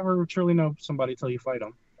 never truly know somebody till you fight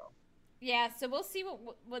them. So. Yeah, so we'll see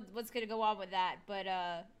what's going to go on with that, but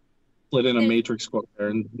slid in a Matrix quote there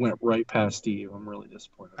and went right past Steve. I'm really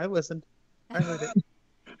disappointed. I listened. I heard it.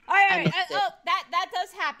 All right. That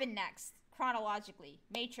does happen next chronologically.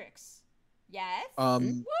 Matrix. Yes.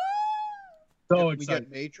 So we get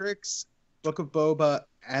Matrix, Book of Boba,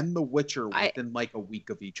 and The Witcher within like a week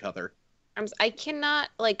of each other. I cannot,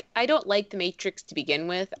 I don't like The Matrix to begin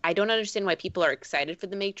with. I don't understand why people are excited for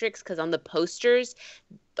The Matrix, because on the posters,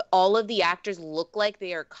 all of the actors look like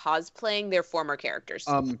they are cosplaying their former characters.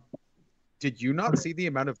 Did you not see the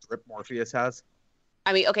amount of drip Morpheus has?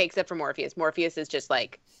 I mean, okay, except for Morpheus. Morpheus is just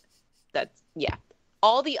yeah.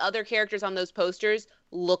 All the other characters on those posters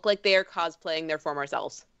look like they are cosplaying their former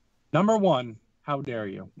selves. Number one, how dare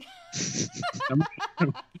you?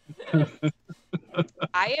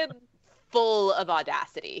 I am full of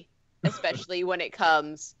audacity, especially when it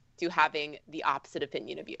comes to having the opposite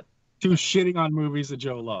opinion of you. To shitting on movies that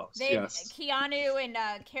Joe loves. Yes. Keanu and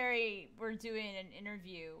Carrie were doing an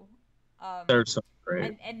interview. They're so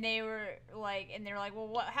great. And they were like,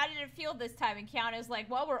 well, how did it feel this time? And Keanu's like,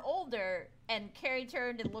 well, we're older. And Carrie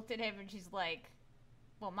turned and looked at him, and she's like,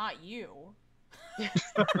 well, not you.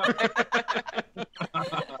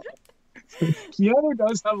 Keanu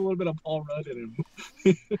does have a little bit of Paul Rudd in him.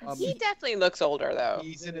 He definitely looks older, though.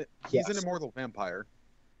 He's an immortal vampire.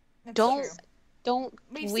 That's don't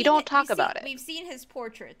true. we don't talk about it. We've seen his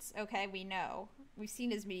portraits. Okay, we know. We've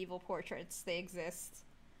seen his medieval portraits. They exist.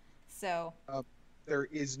 So. There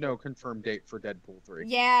is no confirmed date for Deadpool 3.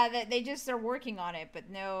 Yeah, they just are working on it, but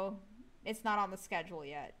no, it's not on the schedule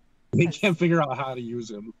yet. They can't figure out how to use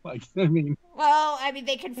him. Well,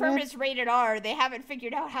 they confirmed it's rated R. They haven't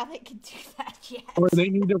figured out how they can do that yet. Or they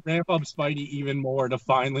need to ramp up Spidey even more to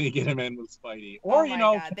finally get him in with Spidey. Or,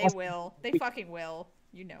 God, they will. They fucking will.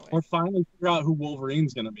 You know it. Or finally figure out who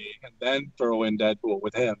Wolverine's going to be and then throw in Deadpool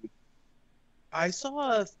with him. I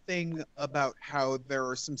saw a thing about how there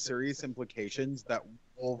are some serious implications that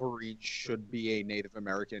Wolverine should be a Native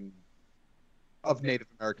American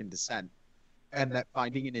descent, and that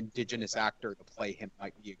finding an indigenous actor to play him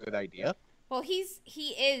might be a good idea. Well, he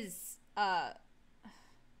is. I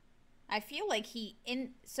feel like he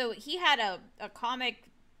had a comic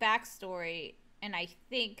backstory, and I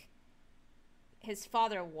think his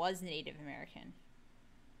father was Native American.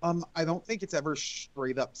 I don't think it's ever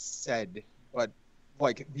straight up said, but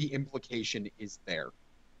the implication is there.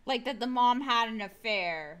 Like that the mom had an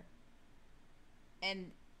affair,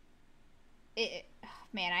 and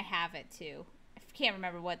man, I have it too. I can't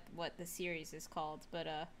remember what the series is called, but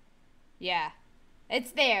yeah,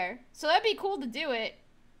 it's there. So that'd be cool to do it.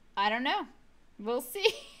 I don't know. We'll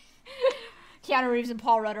see. Keanu Reeves and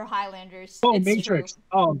Paul Rudd are Highlanders. Oh, it's Matrix. True.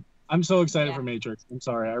 Oh, I'm so excited for Matrix. I'm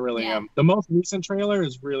sorry, I really am. The most recent trailer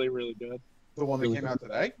is really, really good. The one that came out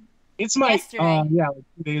today? It's my 2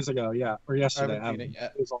 days ago, or yesterday. I haven't seen it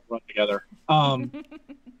yet. It was all run together.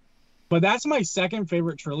 But that's my second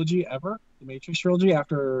favorite trilogy ever, the Matrix trilogy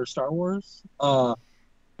after Star Wars. And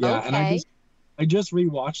I just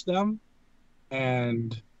rewatched them,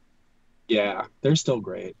 and they're still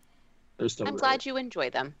great. I'm glad you enjoy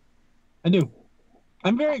them. I do.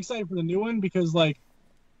 I'm very excited for the new one because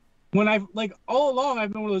when I've like all along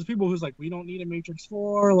I've been one of those people who's like, we don't need a Matrix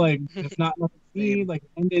 4, like if not nothing need, like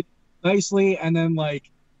ended nicely, and then like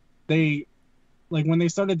they like when they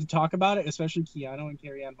started to talk about it, especially Keanu and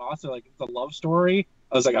Carrie Ann Moss, they're like, it's a love story.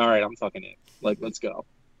 I was like, all right, I'm fucking in. Like, let's go.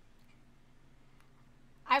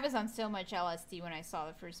 I was on so much LSD when I saw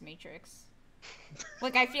the first Matrix.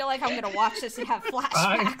 Like, I feel like I'm gonna watch this and have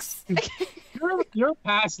flashbacks. Your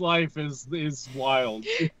past life is wild.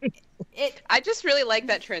 I just really like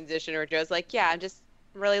that transition where Joe's like, yeah, I'm just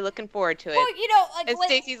really looking forward to it. Well, you know, like, and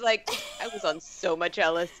Stacey's like, I was on so much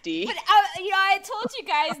LSD. But I told you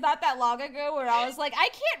guys not that long ago where I was like, I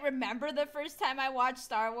can't remember the first time I watched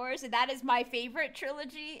Star Wars, and that is my favorite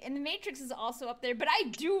trilogy, and The Matrix is also up there, but I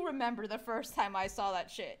do remember the first time I saw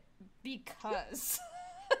that shit because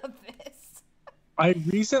of this. I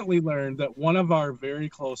recently learned that one of our very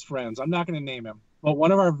close friends, I'm not going to name him, but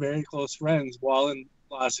one of our very close friends, while in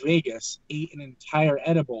Las Vegas, ate an entire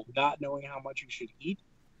edible, not knowing how much he should eat.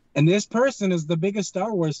 And this person is the biggest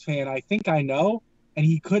Star Wars fan I think I know, and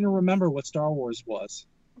he couldn't remember what Star Wars was.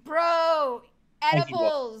 Bro,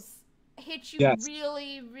 edibles hit you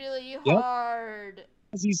really, really hard.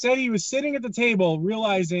 As he said, he was sitting at the table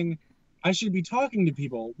realizing I should be talking to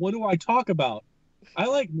people. What do I talk about? I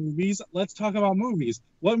like movies. Let's talk about movies.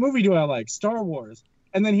 What movie do I like? Star Wars.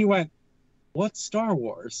 And then he went, what's Star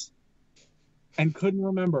Wars? And couldn't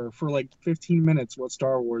remember for like 15 minutes what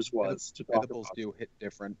Star Wars was. Edibles do hit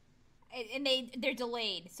different. And they're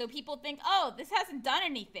delayed. So people think, oh, this hasn't done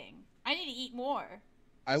anything. I need to eat more.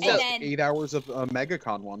 I lost 8 hours of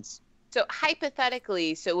MegaCon once. So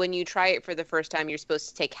hypothetically, when you try it for the first time, you're supposed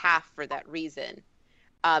to take half for that reason.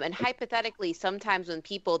 And hypothetically, sometimes when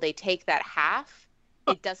people, they take that half,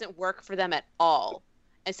 it doesn't work for them at all.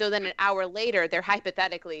 And so then an hour later, they're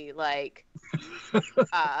hypothetically like...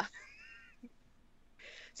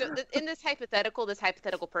 So in this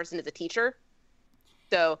hypothetical person is a teacher.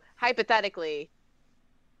 So hypothetically,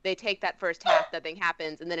 they take that first half, nothing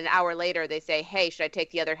happens, and then an hour later they say, hey, should I take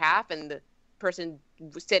the other half? And the person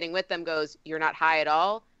sitting with them goes, you're not high at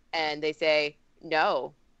all? And they say,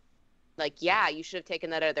 no. Like, yeah, you should have taken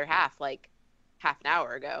that other half like half an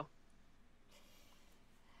hour ago.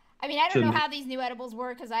 I mean, I don't know how these new edibles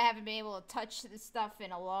work because I haven't been able to touch this stuff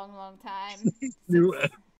in a long, long time.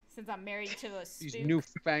 Since I'm married to a spook. These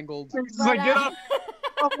newfangled... Like, get off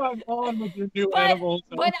my lawn with your new edibles.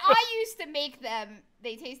 When I used to make them,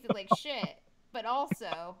 they tasted like shit. But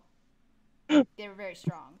also, they were very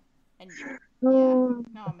strong. And yeah, oh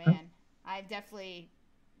man. I'm definitely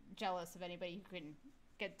jealous of anybody who can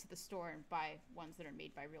get to the store and buy ones that are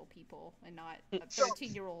made by real people and not a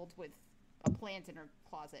 13-year-old with a plant in her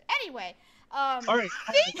closet. Anyway. All right.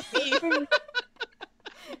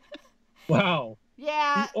 Wow.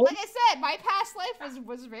 Yeah, like I said, my past life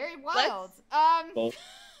was very wild.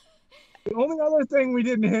 The only other thing we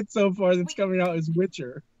didn't hit so far that's coming out is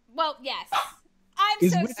Witcher. Well, yes. I'm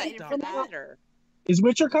so excited for that. Is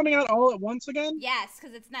Witcher coming out all at once again? Yes,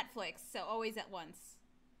 because it's Netflix, so always at once.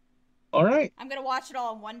 All right. I'm going to watch it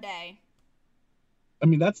all in one day. I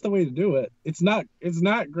mean, that's the way to do it. It's not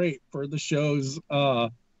great for the show's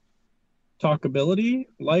talkability,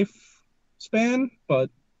 lifespan,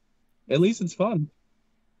 but at least it's fun.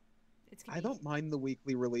 I don't mind the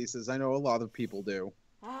weekly releases. I know a lot of people do.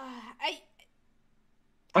 I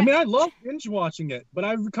mean, I love binge watching it, but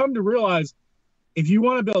I've come to realize if you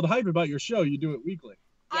want to build hype about your show, you do it weekly.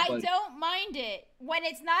 I don't mind it when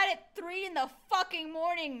it's not at 3 in the fucking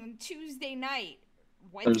morning Tuesday night.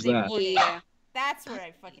 Wednesday morning. Yeah. That's where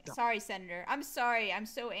I fucking... Sorry, Senator. I'm sorry. I'm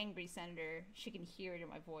so angry, Senator. She can hear it in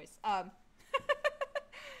my voice. But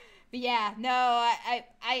yeah, no,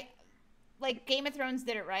 I like Game of Thrones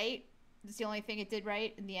did it right. It's the only thing it did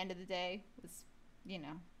right in the end of the day was,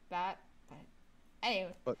 that. But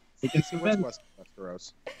anyway. But it's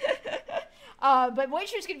Westeros. But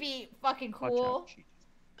Witcher's gonna be fucking cool.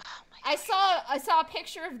 I saw a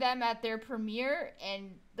picture of them at their premiere,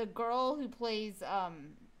 and the girl who plays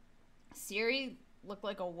Ciri looked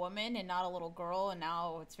like a woman and not a little girl, and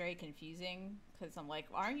now it's very confusing because I'm like,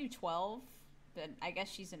 aren't you 12? But I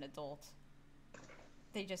guess she's an adult.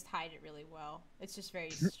 They just hide it really well. It's just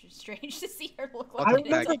very strange to see her look like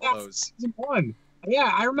an adult. Season 1.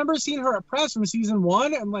 Yeah, I remember seeing her at press from season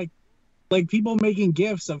 1, and like people making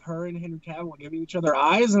gifs of her and Henry Cavill giving each other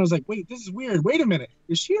eyes, and I was like, wait, this is weird. Wait a minute,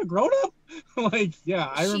 is she a grown up? Like,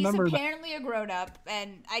 yeah, I remember. She's apparently a grown up,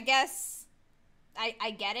 and I guess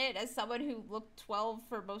I get it as someone who looked 12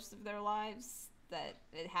 for most of their lives that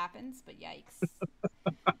it happens, but yikes.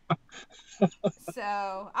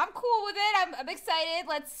 So I'm cool with it. I'm excited.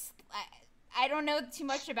 I don't know too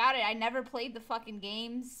much about it. I never played the fucking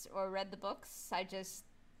games or read the books. I just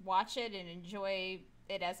watch it and enjoy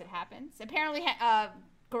it as it happens. Apparently,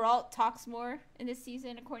 Geralt talks more in this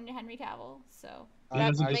season, according to Henry Cavill. So I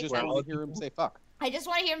just want to hear him say fuck. I just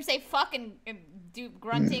want to hear him say fuck and do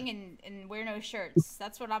grunting and wear no shirts.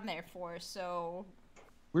 That's what I'm there for. So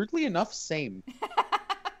weirdly enough, same.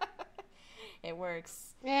 It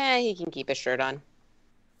works. Yeah, he can keep his shirt on.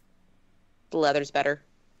 The leather's better.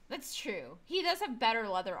 That's true. He does have better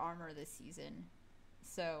leather armor this season.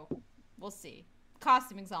 So we'll see.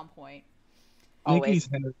 Costuming's on point. Nikki's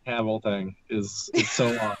Henry Cavill thing is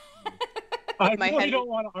so odd. I really don't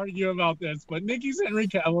want to argue about this, but Nikki's Henry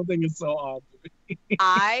Cavill thing is so odd to me.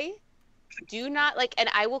 I do not like, and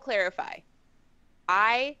I will clarify.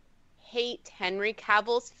 I hate Henry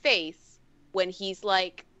Cavill's face when he's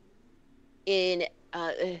like in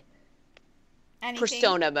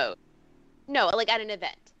persona mode. No, like at an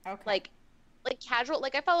event. Okay. Like casual.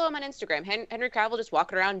 Like I follow him on Instagram. Henry Cavill just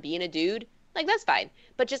walking around being a dude. Like, that's fine.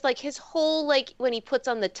 But just, like, his whole, like, when he puts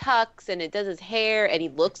on the tux and it does his hair and he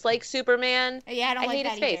looks like Superman. Yeah, I don't like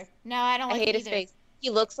that either. No, I don't like it either. I hate his face. He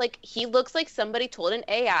looks like somebody told an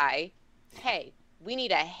AI, hey, we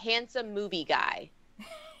need a handsome movie guy.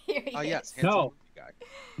 Yes, handsome movie guy.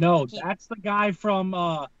 No, that's the guy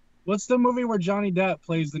from, what's the movie where Johnny Depp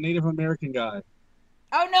plays the Native American guy?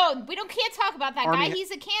 Oh, no, can't talk about that guy.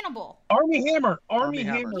 He's a cannibal. Armie Hammer. Armie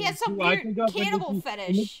Hammer. He has some weird cannibal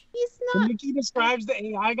fetish. He's not. When Nikki describes the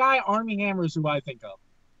AI guy, Armie Hammer is who I think of.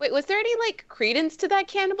 Wait, was there any, like, credence to that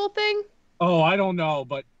cannibal thing? Oh, I don't know,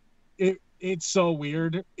 but it's so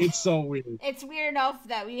weird. It's so weird. It's weird enough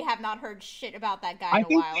that we have not heard shit about that guy in a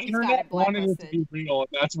while. I think the internet wanted it to be real, and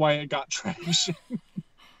that's why it got trashed.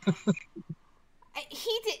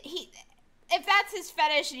 If that's his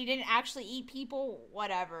fetish and he didn't actually eat people,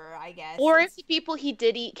 whatever, I guess. Or if the people he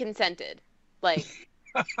did eat consented. Like.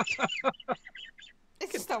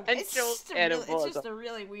 It's just a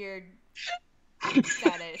really weird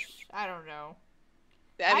fetish. I don't know.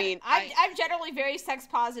 I'm generally very sex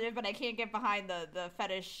positive, but I can't get behind the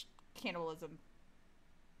fetish cannibalism.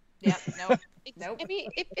 Yep, nope. I mean,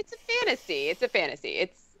 it's a fantasy. It's a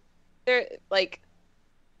fantasy. They're like.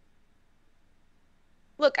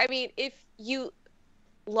 Look, I mean, if you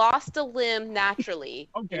lost a limb naturally.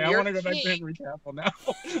 Okay, I want to go back to Henry Cavill now.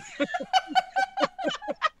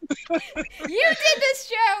 You did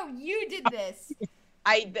this, Joe. You did this.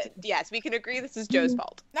 Yes, we can agree this is Joe's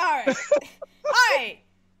fault. All right.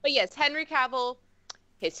 But yes, Henry Cavill,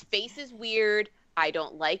 his face is weird. I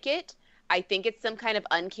don't like it. I think it's some kind of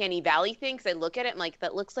uncanny valley thing because I look at it and I'm like,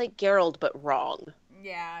 that looks like Geralt, but wrong.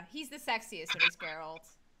 Yeah, he's the sexiest when he's Geralt.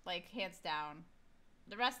 Like, hands down.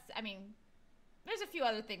 The rest, I mean, there's a few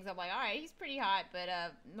other things I'm like, all right, he's pretty hot, but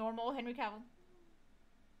normal Henry Cavill.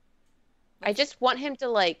 I just want him to,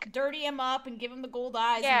 like... dirty him up and give him the gold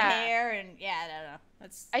eyes and hair, and I don't know.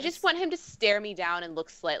 I just want him to stare me down and look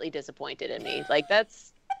slightly disappointed in me. Like,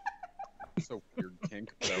 that's... That's a weird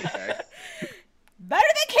kink, but okay. Better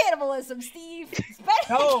than cannibalism, Steve. It's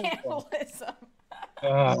better than cannibalism.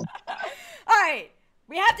 All right,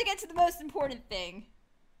 we have to get to the most important thing.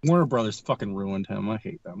 Warner Brothers fucking ruined him. I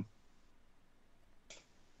hate them.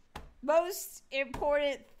 Most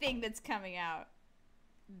important thing that's coming out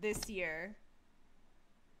this year.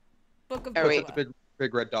 Book of Boba. The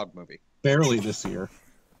big red dog movie. Barely this year.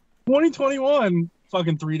 2021.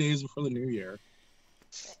 Fucking 3 days before the new year.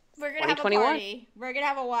 We're gonna have a party. We're gonna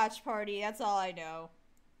have a watch party. That's all I know.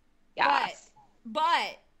 Yes.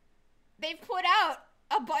 But they've put out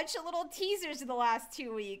a bunch of little teasers in the last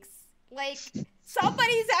 2 weeks. Like,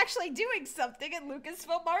 somebody's actually doing something in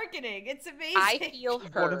Lucasfilm marketing. It's amazing. I feel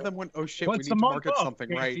hurt. One of them went, oh shit, we need to market something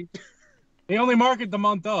right. They only market the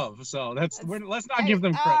month of, so let's not give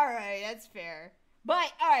them credit. All right, that's fair.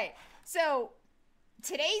 But, all right, so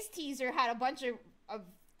today's teaser had a bunch of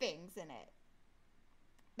things in it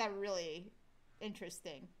that were really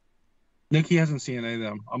interesting. Nikki hasn't seen any of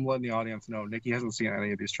them. I'm letting the audience know. Nikki hasn't seen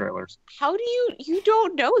any of these trailers. How do you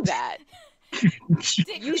don't know that? Did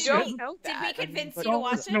we convince you to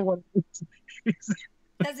watch it?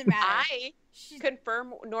 Doesn't matter. I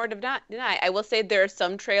confirm nor deny. I will say there are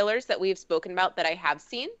some trailers that we've spoken about that I have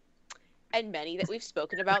seen, and many that we've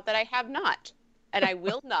spoken about that I have not. And I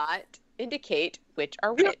will not indicate which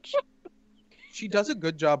are which. She does a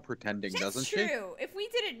good job pretending, doesn't she? That's true. If we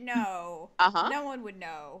didn't know, no one would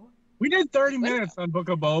know. We did 30 minutes on Book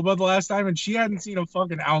of Boba the last time, and she hadn't seen a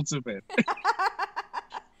fucking ounce of it.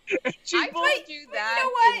 I might do that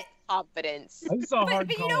in confidence. But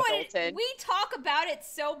you know what? We talk about it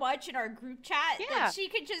so much in our group chat that she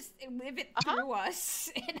could just live it through us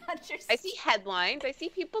and understand. I see headlines. I see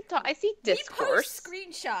people talk. I see discourse. We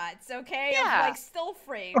post screenshots, okay? Of like still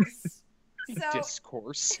frames.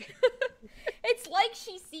 discourse. It's like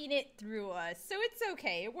she's seen it through us, so it's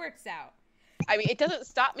okay. It works out. I mean, it doesn't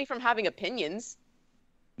stop me from having opinions.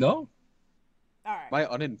 No. All right. My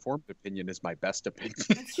uninformed opinion is my best opinion.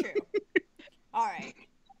 That's true. All right.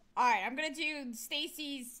 I'm gonna do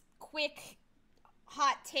Stacy's quick,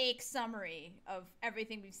 hot take summary of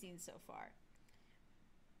everything we've seen so far.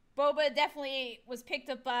 Boba definitely was picked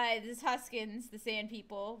up by the Tuskens, the Sand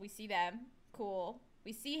People. We see them. Cool.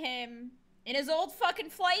 We see him in his old fucking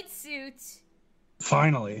flight suit.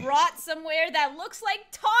 Finally. Brought somewhere that looks like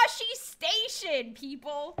Tashi Station,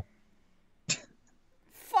 people.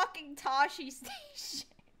 Fucking Tashi Station.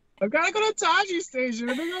 I've got to go to Tashi Station.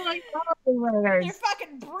 I've been like, You're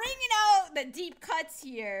fucking bringing out the deep cuts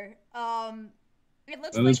here. It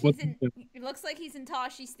looks like he's in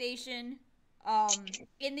Tashi Station.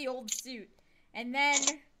 In the old suit. And then,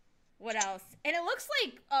 what else? And it looks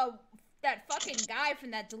like, that fucking guy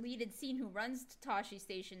from that deleted scene who runs Tashi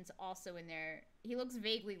Station's also in there. He looks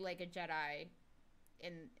vaguely like a Jedi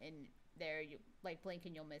in there. You, like, blink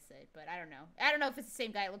and you'll miss it. But I don't know. I don't know if it's the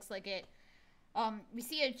same guy. It looks like it. We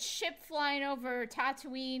see a ship flying over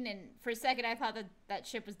Tatooine, and for a second I thought that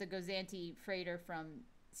ship was the Gozanti freighter from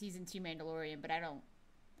Season 2 Mandalorian, but I don't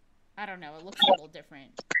know. It looks a little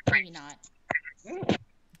different. Maybe not.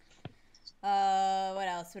 What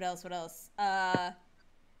else?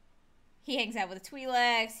 He hangs out with the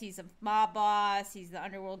Twi'leks. He's a mob boss. He's the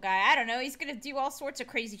underworld guy. I don't know. He's gonna do all sorts of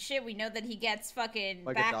crazy shit. We know that he gets fucking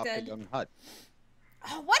Like back adopt to... a young Hutt.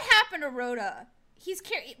 Oh, what happened to Rhoda?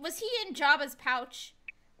 Was he in Jabba's pouch?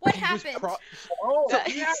 What happened?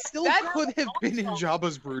 He still could have been in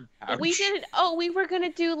Jabba's brood pouch. We did. Oh, we were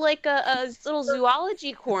gonna do like a little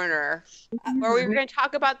zoology corner where we were gonna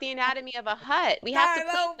talk about the anatomy of a Hutt. We have to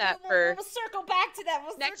plan that for. We'll circle back to that.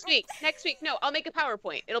 Next week. No, I'll make a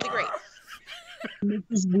PowerPoint. It'll be great. Make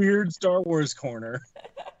this weird Star Wars corner.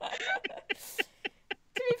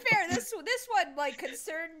 To be fair, this one like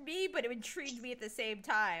concerned me, but it intrigued me at the same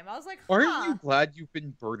time. I was like, huh. Aren't you glad you've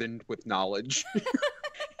been burdened with knowledge?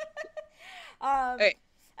 Okay.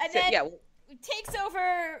 And then he takes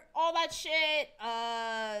over all that shit,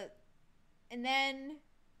 and then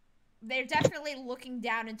they're definitely looking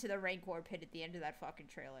down into the Rancor pit at the end of that fucking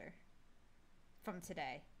trailer from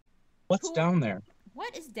today. What's down there?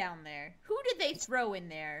 What is down there? Who did they throw in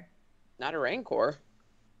there? Not a Rancor.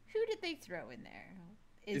 Who did they throw in there?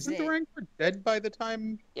 Isn't the Rancor dead by the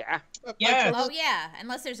time? Yeah. Yes. Oh yeah,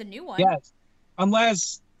 unless there's a new one. Yes.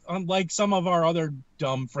 Unlike some of our other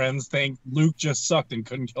dumb friends think Luke just sucked and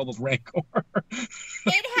couldn't kill the Rancor.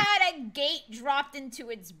 It had a gate dropped into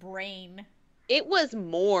its brain. It was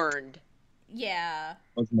mourned. Yeah. It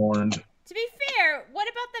was mourned. To be fair, what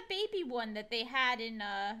about the baby one that they had in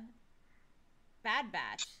Bad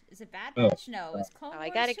Batch? Is it Bad Batch? No, it's Clone Wars. I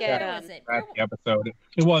gotta get Where was it? Batch episode.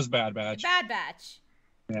 It was Bad Batch. Bad Batch.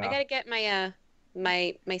 Yeah. I gotta get my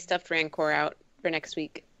my stuffed Rancor out for next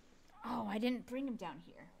week. Oh, I didn't bring him down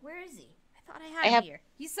here. Where is he? I thought I had him here.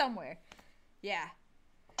 He's somewhere. Yeah.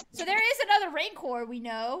 So there is another Rancor we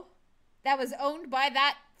know that was owned by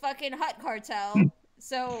that fucking Hutt cartel.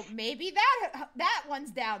 So maybe that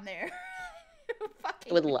one's down there. I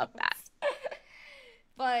would love that.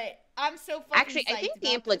 But I'm so fucking Actually, I think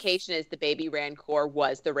the implication is the baby Rancor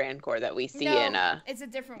was the Rancor that we see in it's a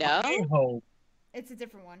different one. I hope. It's a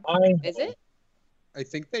different one. Is it? I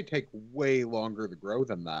think they take way longer to grow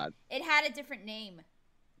than that. It had a different name,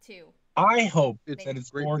 too. I hope It's that it's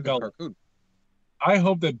great Boar for the Gullet. cartoon. I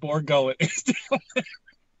hope that Boar Gullet is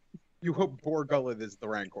You hope Boar Gullet is the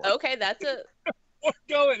Rancor. Okay, that's a. Boar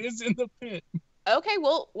Gullet is in the pit. Okay,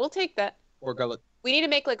 we'll take that. Boar Gullet. We need to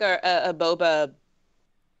make like a Boba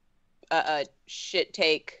shit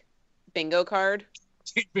take bingo card.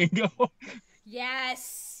 Take bingo.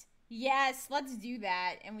 Yes, let's do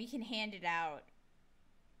that, and we can hand it out.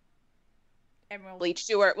 And We'll each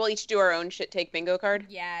do our own shit take bingo card.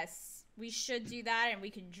 Yes, we should do that, and we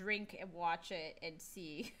can drink and watch it and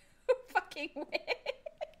see who fucking wins.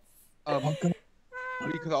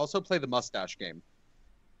 We could also play the mustache game.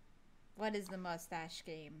 What is the mustache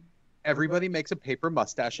game? Everybody makes a paper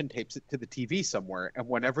mustache and tapes it to the TV somewhere, and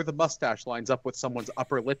whenever the mustache lines up with someone's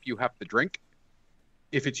upper lip, you have to drink.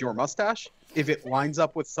 If it's your mustache, if it lines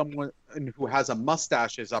up with someone who has a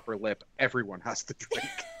mustache's upper lip, everyone has to drink.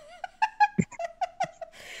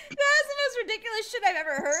 That's the most ridiculous shit I've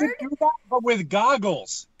ever heard. But with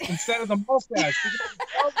goggles instead of the mustache.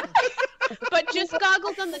 But just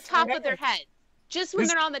goggles on the top of their head. Just when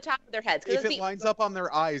they're on the top of their heads. If it lines up on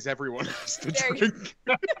their eyes, everyone has to There drink.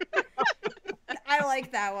 I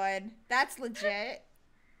like that one. That's legit.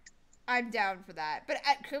 I'm down for that. But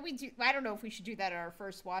could we do? I don't know if we should do that at our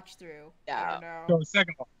first watch through. Yeah. I don't know. So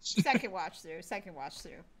second watch. Second watch through. Second watch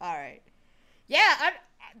through. All right. Yeah,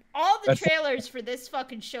 all the trailers for this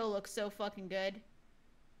fucking show look so fucking good.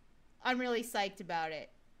 I'm really psyched about it.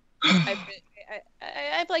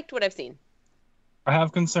 I've liked what I've seen. I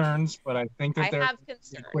have concerns, but I think that they're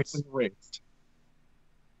quickly erased.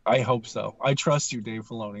 I hope so. I trust you, Dave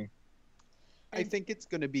Filoni. I think it's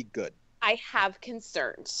going to be good. I have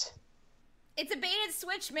concerns. It's a bait and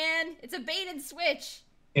switch, man. It's a bait and switch.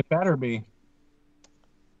 It better be.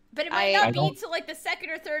 But it might not be till like the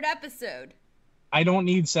second or third episode. I don't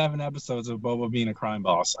need 7 episodes of Boba being a crime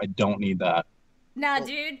boss. I don't need that. Nah,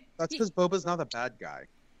 dude. That's because Boba's not a bad guy.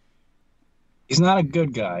 He's not a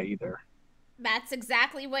good guy either. That's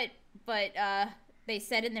exactly what they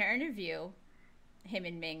said in their interview. Him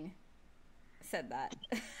and Ming said that.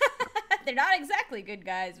 They're not exactly good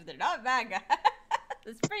guys, but they're not bad guys.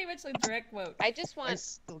 That's pretty much a direct quote. I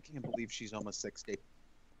still can't believe she's almost 60.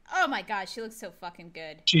 Oh my gosh, she looks so fucking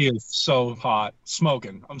good. She is so hot.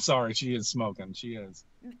 Smoking. I'm sorry, she is smoking. She is.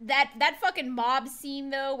 That fucking mob scene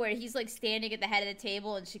though, where he's like standing at the head of the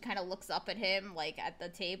table and she kind of looks up at him like at the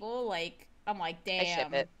table, like I'm like, damn. I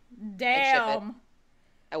ship it. Damn. I ship it.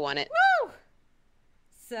 I want it. Woo!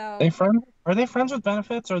 So Are they friends with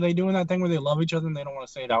benefits? Or are they doing that thing where they love each other and they don't want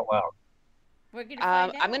to say it out loud? We're gonna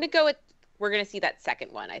find out. I'm gonna go with we're gonna see that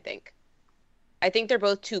second one, I think. I think they're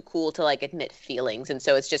both too cool to like admit feelings, and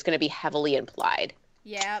so it's just gonna be heavily implied.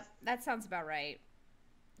 Yeah, that sounds about right.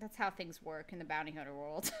 That's how things work in the bounty hunter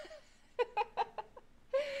world.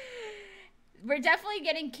 We're definitely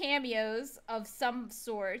getting cameos of some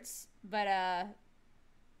sorts, but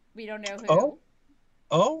we don't know who.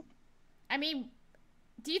 Oh? I mean,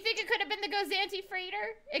 do you think it could have been the Gozanti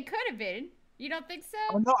freighter? It could have been. You don't think so?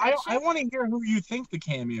 Oh, no, I want to hear who you think the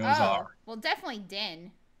cameos are. Well, definitely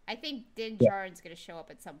Din. I think Din Djarin's going to show up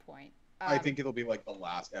at some point. I think it'll be like the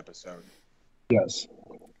last episode. Yes.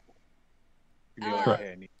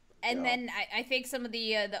 And then I think some of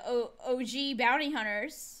the OG bounty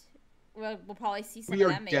hunters, we'll probably see some of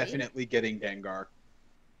them maybe. We are definitely getting Dengar.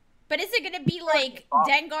 But is it going to be like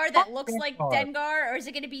Dengar that looks like Dengar, or is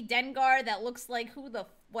it going to be Dengar that looks like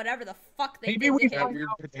whatever the fuck they did to him? Weird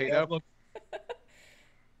potato.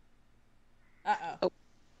 Uh-oh. Oh,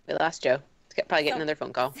 we lost Joe. Probably get another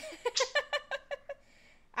phone call.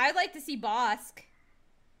 I'd like to see Bosk,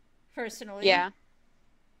 personally. Yeah.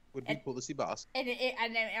 Would be cool to see Bosk. And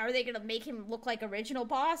are they going to make him look like original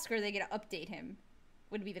Bosk, or are they going to update him?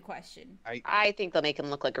 Would be the question. I think they'll make him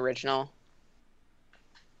look like original.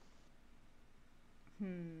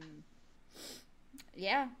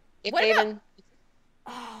 Yeah. What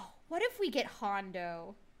if we get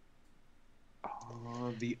Hondo?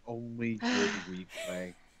 Oh, the only good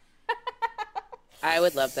replay. I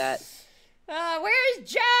would love that. Where's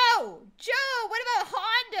Joe? Joe, what about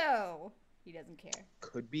Hondo? He doesn't care.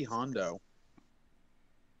 Could be Hondo.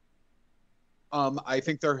 I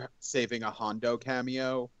think they're saving a Hondo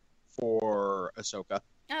cameo for Ahsoka.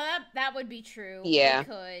 Oh, that would be true. Yeah.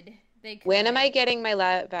 They could. When am I getting my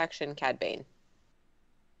live action Cad Bane?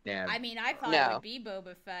 Yeah. I mean, I thought it would be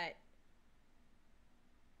Boba Fett.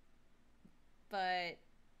 But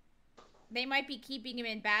they might be keeping him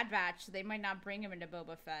in Bad Batch, so they might not bring him into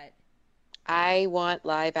Boba Fett. I want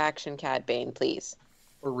live action Cad Bane, please.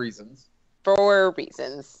 For reasons. For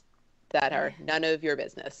reasons that are none of your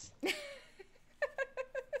business.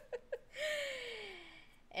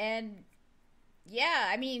 And yeah,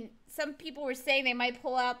 I mean, some people were saying they might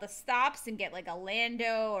pull out the stops and get like a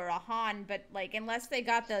Lando or a Han, but like unless they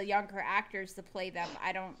got the younger actors to play them,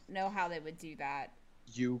 I don't know how they would do that.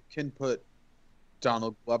 You can put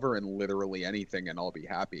Donald Glover in literally anything and I'll be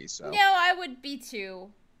happy. So no, I would be too.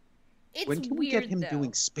 It's when can we get him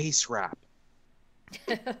doing space rap?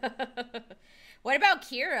 What about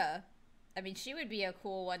Kira? I mean, she would be a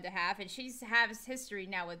cool one to have, and she has history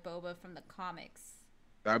now with Boba from the comics.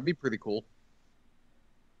 That would be pretty cool.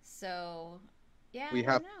 So, yeah, I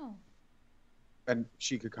don't know. And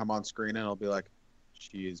she could come on screen and I'll be like,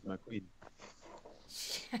 she is my queen.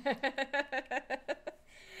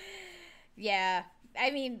 Yeah.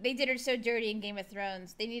 I mean, they did her so dirty in Game of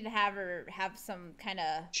Thrones. They need to have her have some kind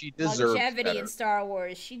of longevity in Star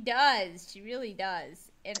Wars. She does. She really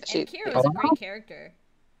does. And Kira was a great character.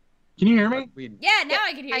 Can you hear me? Yeah, now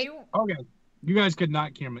I can hear you. Okay. You guys could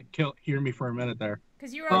not hear me for a minute there.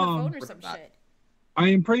 Because you were on the phone or some shit. I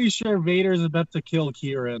am pretty sure Vader's about to kill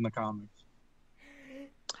Kira in the comics.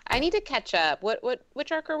 I need to catch up.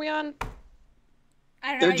 Which arc are we on?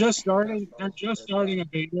 I don't know. They're just starting a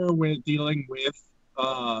Vader with dealing with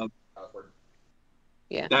that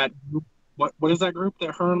what is that group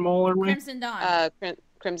that her and Maul are with? Crimson Dawn.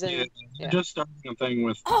 Crimson. Yeah. Just starting a thing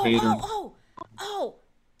with Vader. Oh,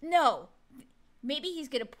 no. Maybe he's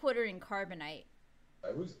gonna put her in carbonite.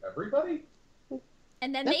 That was everybody?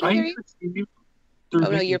 And then No, they I can... hear you. Oh,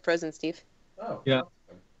 no, you're frozen, Steve. Oh. Yeah.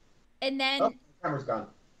 And then... Oh, the camera's gone.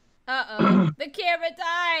 Uh-oh. The camera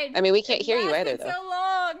died. I mean, we can't hear you either, though. So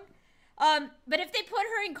long. But if they put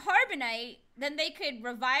her in carbonite, then they could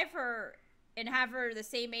revive her and have her the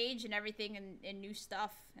same age and everything and new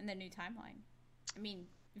stuff in the new timeline. I mean,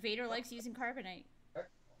 Vader likes using carbonite.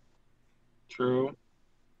 True.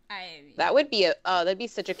 That would be that'd be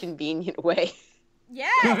such a convenient way.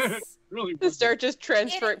 Yes. Really. To start just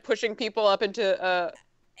pushing people up into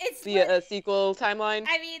the sequel timeline.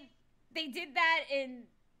 I mean, they did that in.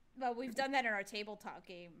 Well, we've done that in our tabletop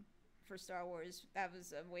game for Star Wars. That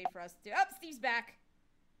was a way for us to do. Oh, Steve's back.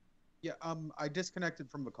 Yeah, I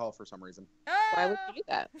disconnected from the call for some reason. Why would you do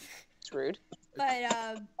that? It's rude.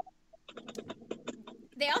 But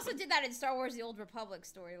they also did that in Star Wars: The Old Republic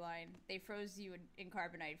storyline. They froze you in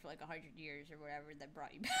carbonite for like 100 years or whatever, then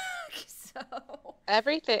brought you back. So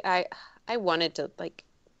everything I wanted to like.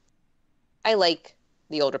 I like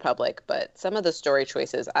The Old Republic, but some of the story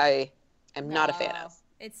choices I am not a fan of.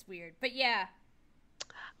 It's weird, but yeah.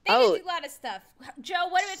 They do a lot of stuff. Joe,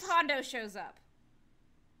 what if Hondo shows up?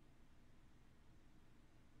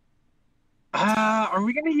 Are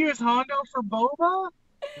we gonna use Hondo for Boba?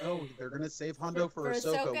 No, they're gonna save Hondo for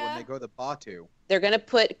Ahsoka when they go to Batu. They're gonna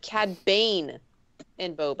put Cad Bane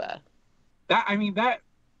in Boba.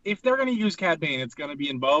 If they're gonna use Cad Bane, it's gonna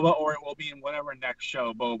be in Boba, or it will be in whatever next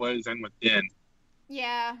show Boba is in with Din.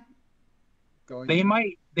 Yeah. They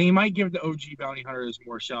might give the OG bounty hunters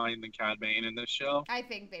more shine than Cad Bane in this show. I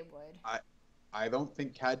think they would. I don't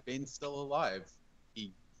think Cad Bane's still alive.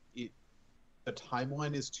 The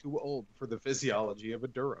timeline is too old for the physiology of a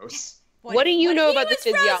Duros. What do you know about the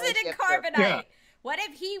physiology in of carbonite? Yeah. What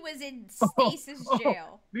if he was in stasis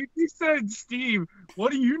jail? He said, Steve,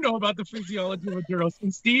 what do you know about the physiology of a Duros?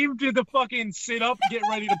 And Steve did the fucking sit up, get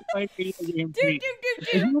ready to play video game. Dude.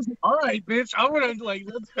 And he was like, all right, bitch, I'm gonna let's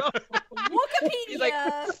go. Wikipedia. Like,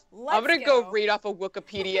 I'm gonna go read off a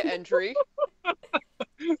Wikipedia entry.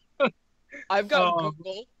 I've got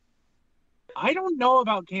Google. I don't know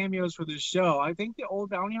about cameos for this show. I think the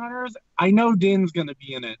old bounty hunters, I know Din's gonna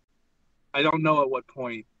be in it. I don't know at what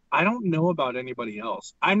point. I don't know about anybody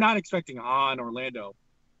else. I'm not expecting Han or Lando.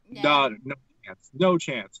 No chance. No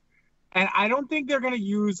chance. And I don't think they're going to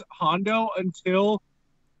use Hondo until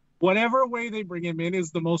whatever way they bring him in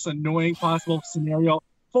is the most annoying possible scenario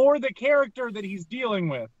for the character that he's dealing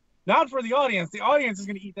with. Not for the audience. The audience is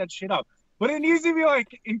going to eat that shit up. But it needs to be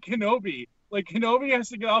like in Kenobi. Like, Kenobi has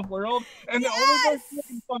to get off world, and the only person that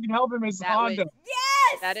can fucking help him is Hondo.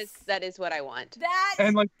 That is what I want.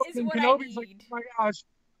 And like, is what Kenobi's I need. like, oh my gosh,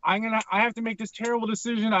 I have to make this terrible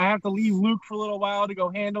decision. I have to leave Luke for a little while to go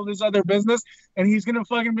handle this other business, and he's gonna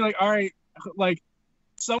fucking be like, all right, like,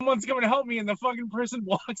 someone's coming to help me, and the fucking person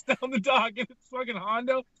walks down the dock, and it's fucking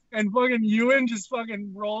Hondo, and fucking Ewan just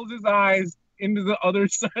fucking rolls his eyes into the other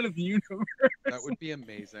side of the universe. That would be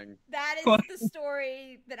amazing. That is the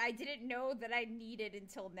story that I didn't know that I needed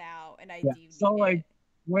until now, and I do need it.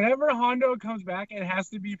 Whenever Hondo comes back, it has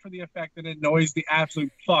to be for the effect that it annoys the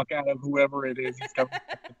absolute fuck out of whoever it is he's coming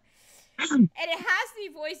back. And it has to be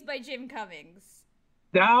voiced by Jim Cummings.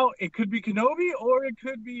 Now, it could be Kenobi, or it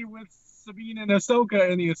could be with Sabine and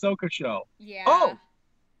Ahsoka in the Ahsoka show. Yeah. Oh!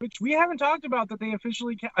 Which we haven't talked about that they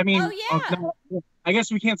officially... I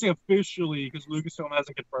guess we can't say officially because Lucasfilm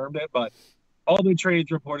hasn't confirmed it, but all the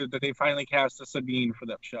trades reported that they finally cast a Sabine for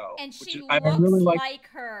that show. And she looks like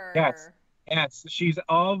her. Yes, she's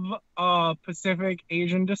of Pacific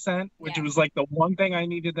Asian descent, which was like the one thing I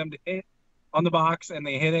needed them to hit on the box, and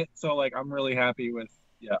they hit it. So like, I'm really happy with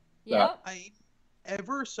that. I'm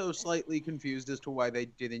ever so slightly confused as to why they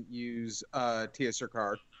didn't use Tia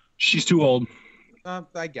Sircar. She's too old.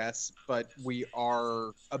 I guess, but we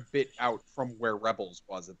are a bit out from where Rebels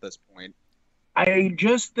was at this point. I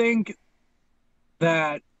just think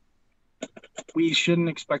that we shouldn't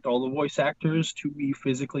expect all the voice actors to be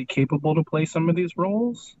physically capable to play some of these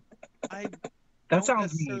roles. That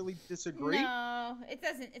sounds necessarily disagree. No, it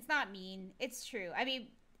doesn't. It's not mean. It's true. I mean,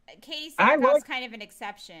 Katie Sackhoff's kind of an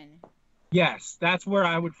exception. Yes, that's where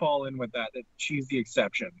I would fall in with that she's the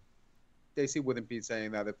exception. Stacey wouldn't be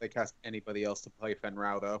saying that if they cast anybody else to play Fen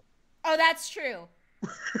Rao, though. Oh, that's true.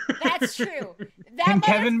 That's true. Can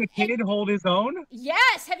Kevin McKidd hold his own?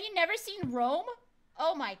 Yes. Have you never seen Rome?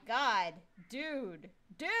 Oh my god, dude.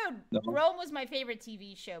 No. Rome was my favorite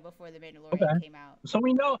TV show before The Mandalorian came out. So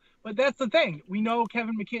we know, but that's the thing. We know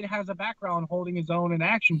Kevin McKidd has a background holding his own in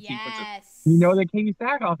action sequences. We know that Katie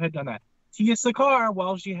Sackhoff had done that. Tia Sakar,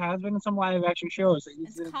 well, she has been in some live action shows.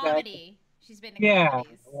 It's comedy. She's been in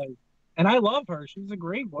comedies. And I love her. She's a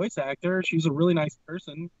great voice actor. She's a really nice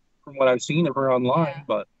person from what I've seen of her online.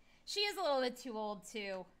 But she is a little bit too old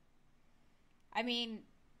too. I mean,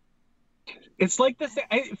 it's like this.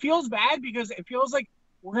 It feels bad because it feels like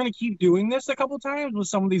we're going to keep doing this a couple times with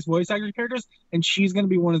some of these voice actor characters, and she's going to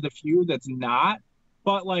be one of the few that's not.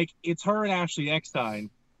 But, like, it's her and Ashley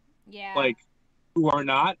Eckstein, like, who are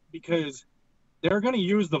not, because they're going to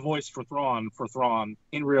use the voice for Thrawn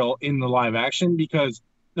in the live action, because,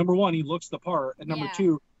 number one, he looks the part, and number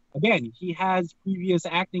two, again, he has previous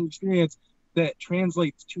acting experience that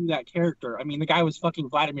translates to that character. I mean, the guy was fucking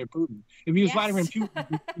Vladimir Putin. If he was Vladimir Putin,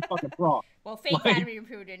 he'd fucking Thrawn. Well, fake Vladimir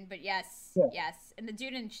Putin, but yes. And the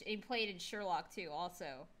dude he played in Sherlock too,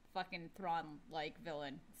 also fucking Thrawn-like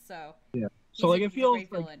villain. So so like it feels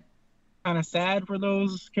like kind of sad for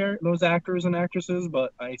those actors and actresses,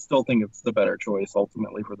 but I still think it's the better choice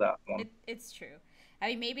ultimately for that one. It's true. I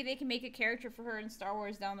mean, maybe they can make a character for her in Star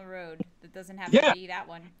Wars down the road that doesn't have to be that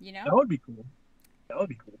one. You know, that would be cool.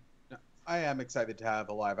 I am excited to have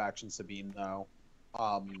a live action Sabine though.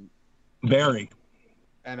 Very.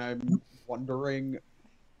 And I'm wondering,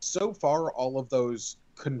 so far all of those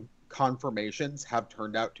confirmations have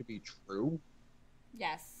turned out to be true.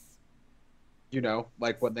 Yes. You know,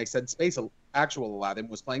 like when they said actual Aladdin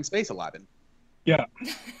was playing Space Aladdin. Yeah.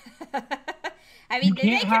 I mean, did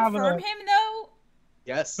they confirm him though?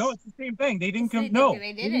 Yes. No, it's the same thing. They didn't they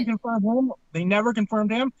didn't confirm him. They never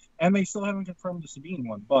confirmed him, and they still haven't confirmed the Sabine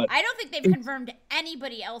one. But I don't think they've confirmed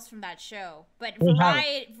anybody else from that show. But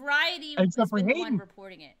Variety has been the one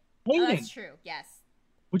reporting it. Hayden. Oh, that's true. Yes.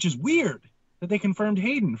 Which is weird that they confirmed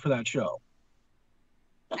Hayden for that show.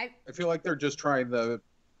 I feel like they're just trying to,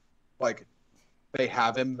 like, they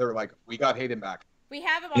have him. They're like, we got Hayden back. We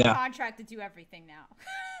have him on contract to do everything now.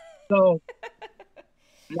 So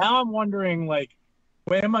now I'm wondering, like,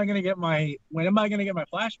 when am I gonna get my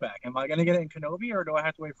flashback? Am I gonna get it in Kenobi, or do I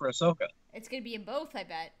have to wait for Ahsoka? It's gonna be in both, I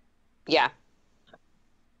bet. Yeah.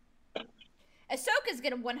 Ahsoka's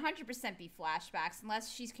gonna 100% be flashbacks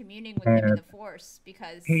unless she's communing with him in the Force,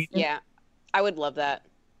 because Hayden, I would love that.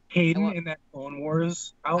 Hayden in that Clone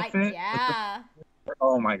Wars outfit.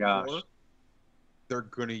 Oh my gosh. Or they're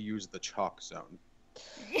gonna use the chalk zone.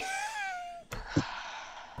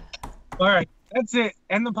 All right. That's it.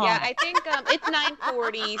 End the pod. Yeah, I think it's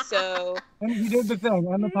 9:40, so. And you did the thing.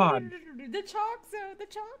 End the pod. The chalk zone.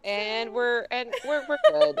 And we're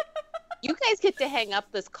good. You guys get to hang up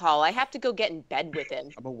this call. I have to go get in bed with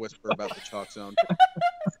him. I'm gonna whisper about the chalk zone.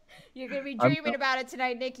 You're gonna be dreaming about it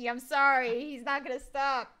tonight, Nikki. I'm sorry. He's not gonna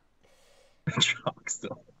stop. Chalk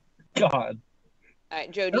zone. God. All right,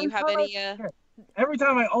 Joe. Do you have any? Every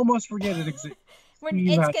time I almost forget it exists.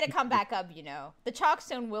 It's going to come back up, you know. The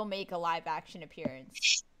Chalkstone will make a live action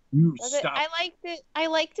appearance. I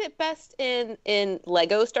liked it best in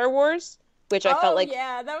Lego Star Wars, which I felt like.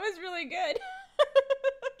 Yeah, that was really good.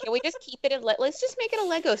 Can we just keep it? Let's just make it a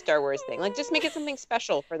Lego Star Wars thing. Like, just make it something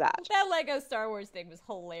special for that. That Lego Star Wars thing was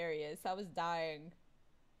hilarious. I was dying.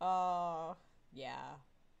 Oh, yeah.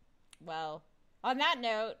 Well, on that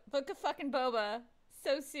note, Book of fucking Boba.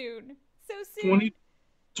 So soon. 20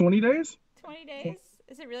 days? 20 days?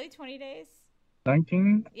 Is it really 20 days?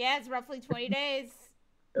 19? Yeah, it's roughly 20 days.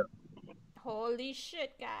 Yeah. Holy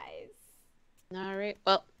shit, guys. All right.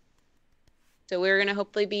 Well, so we're going to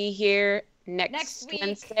hopefully be here next week.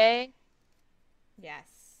 Wednesday. Yes.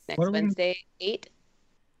 Next Wednesday, 8.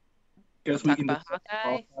 Guess we'll we can talk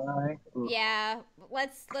about Hawkeye. Yeah.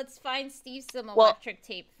 Let's find Steve some electric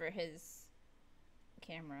tape for his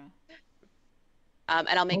camera. And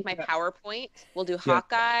I'll make my PowerPoint. We'll do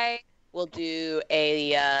Hawkeye. We'll do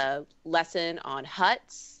a lesson on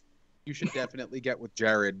Hutts. You should definitely get with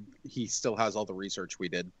Jared. He still has all the research we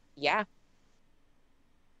did. Yeah.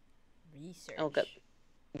 Research. Oh, good.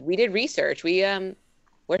 We did research. We're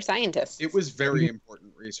scientists. It was very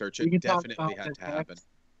important research. It definitely had to happen.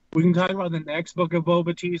 We can talk about the next Book of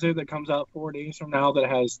Boba teaser that comes out 4 days from now that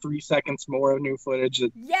has 3 seconds more of new footage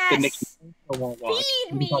that Nikki won't watch.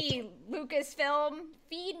 Feed me, Lucasfilm.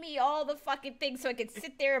 Feed me all the fucking things so I can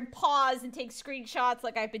sit there and pause and take screenshots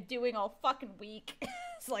like I've been doing all fucking week.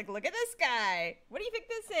 It's like, look at this guy. What do you think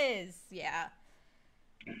this is? Yeah.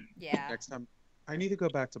 Next time, I need to go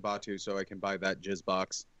back to Batu so I can buy that jizz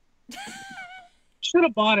box. Should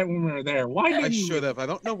have bought it when we were there. Why didn't you? I should have. I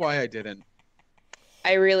don't know why I didn't.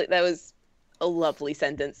 That was a lovely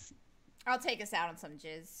sentence. I'll take us out on some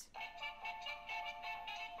jizz.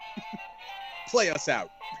 Play us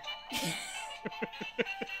out.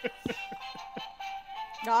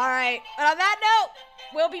 All right. And on that note,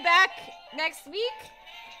 we'll be back next week.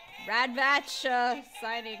 Radvatch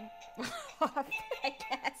signing off, I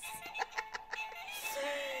guess.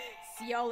 See y'all later.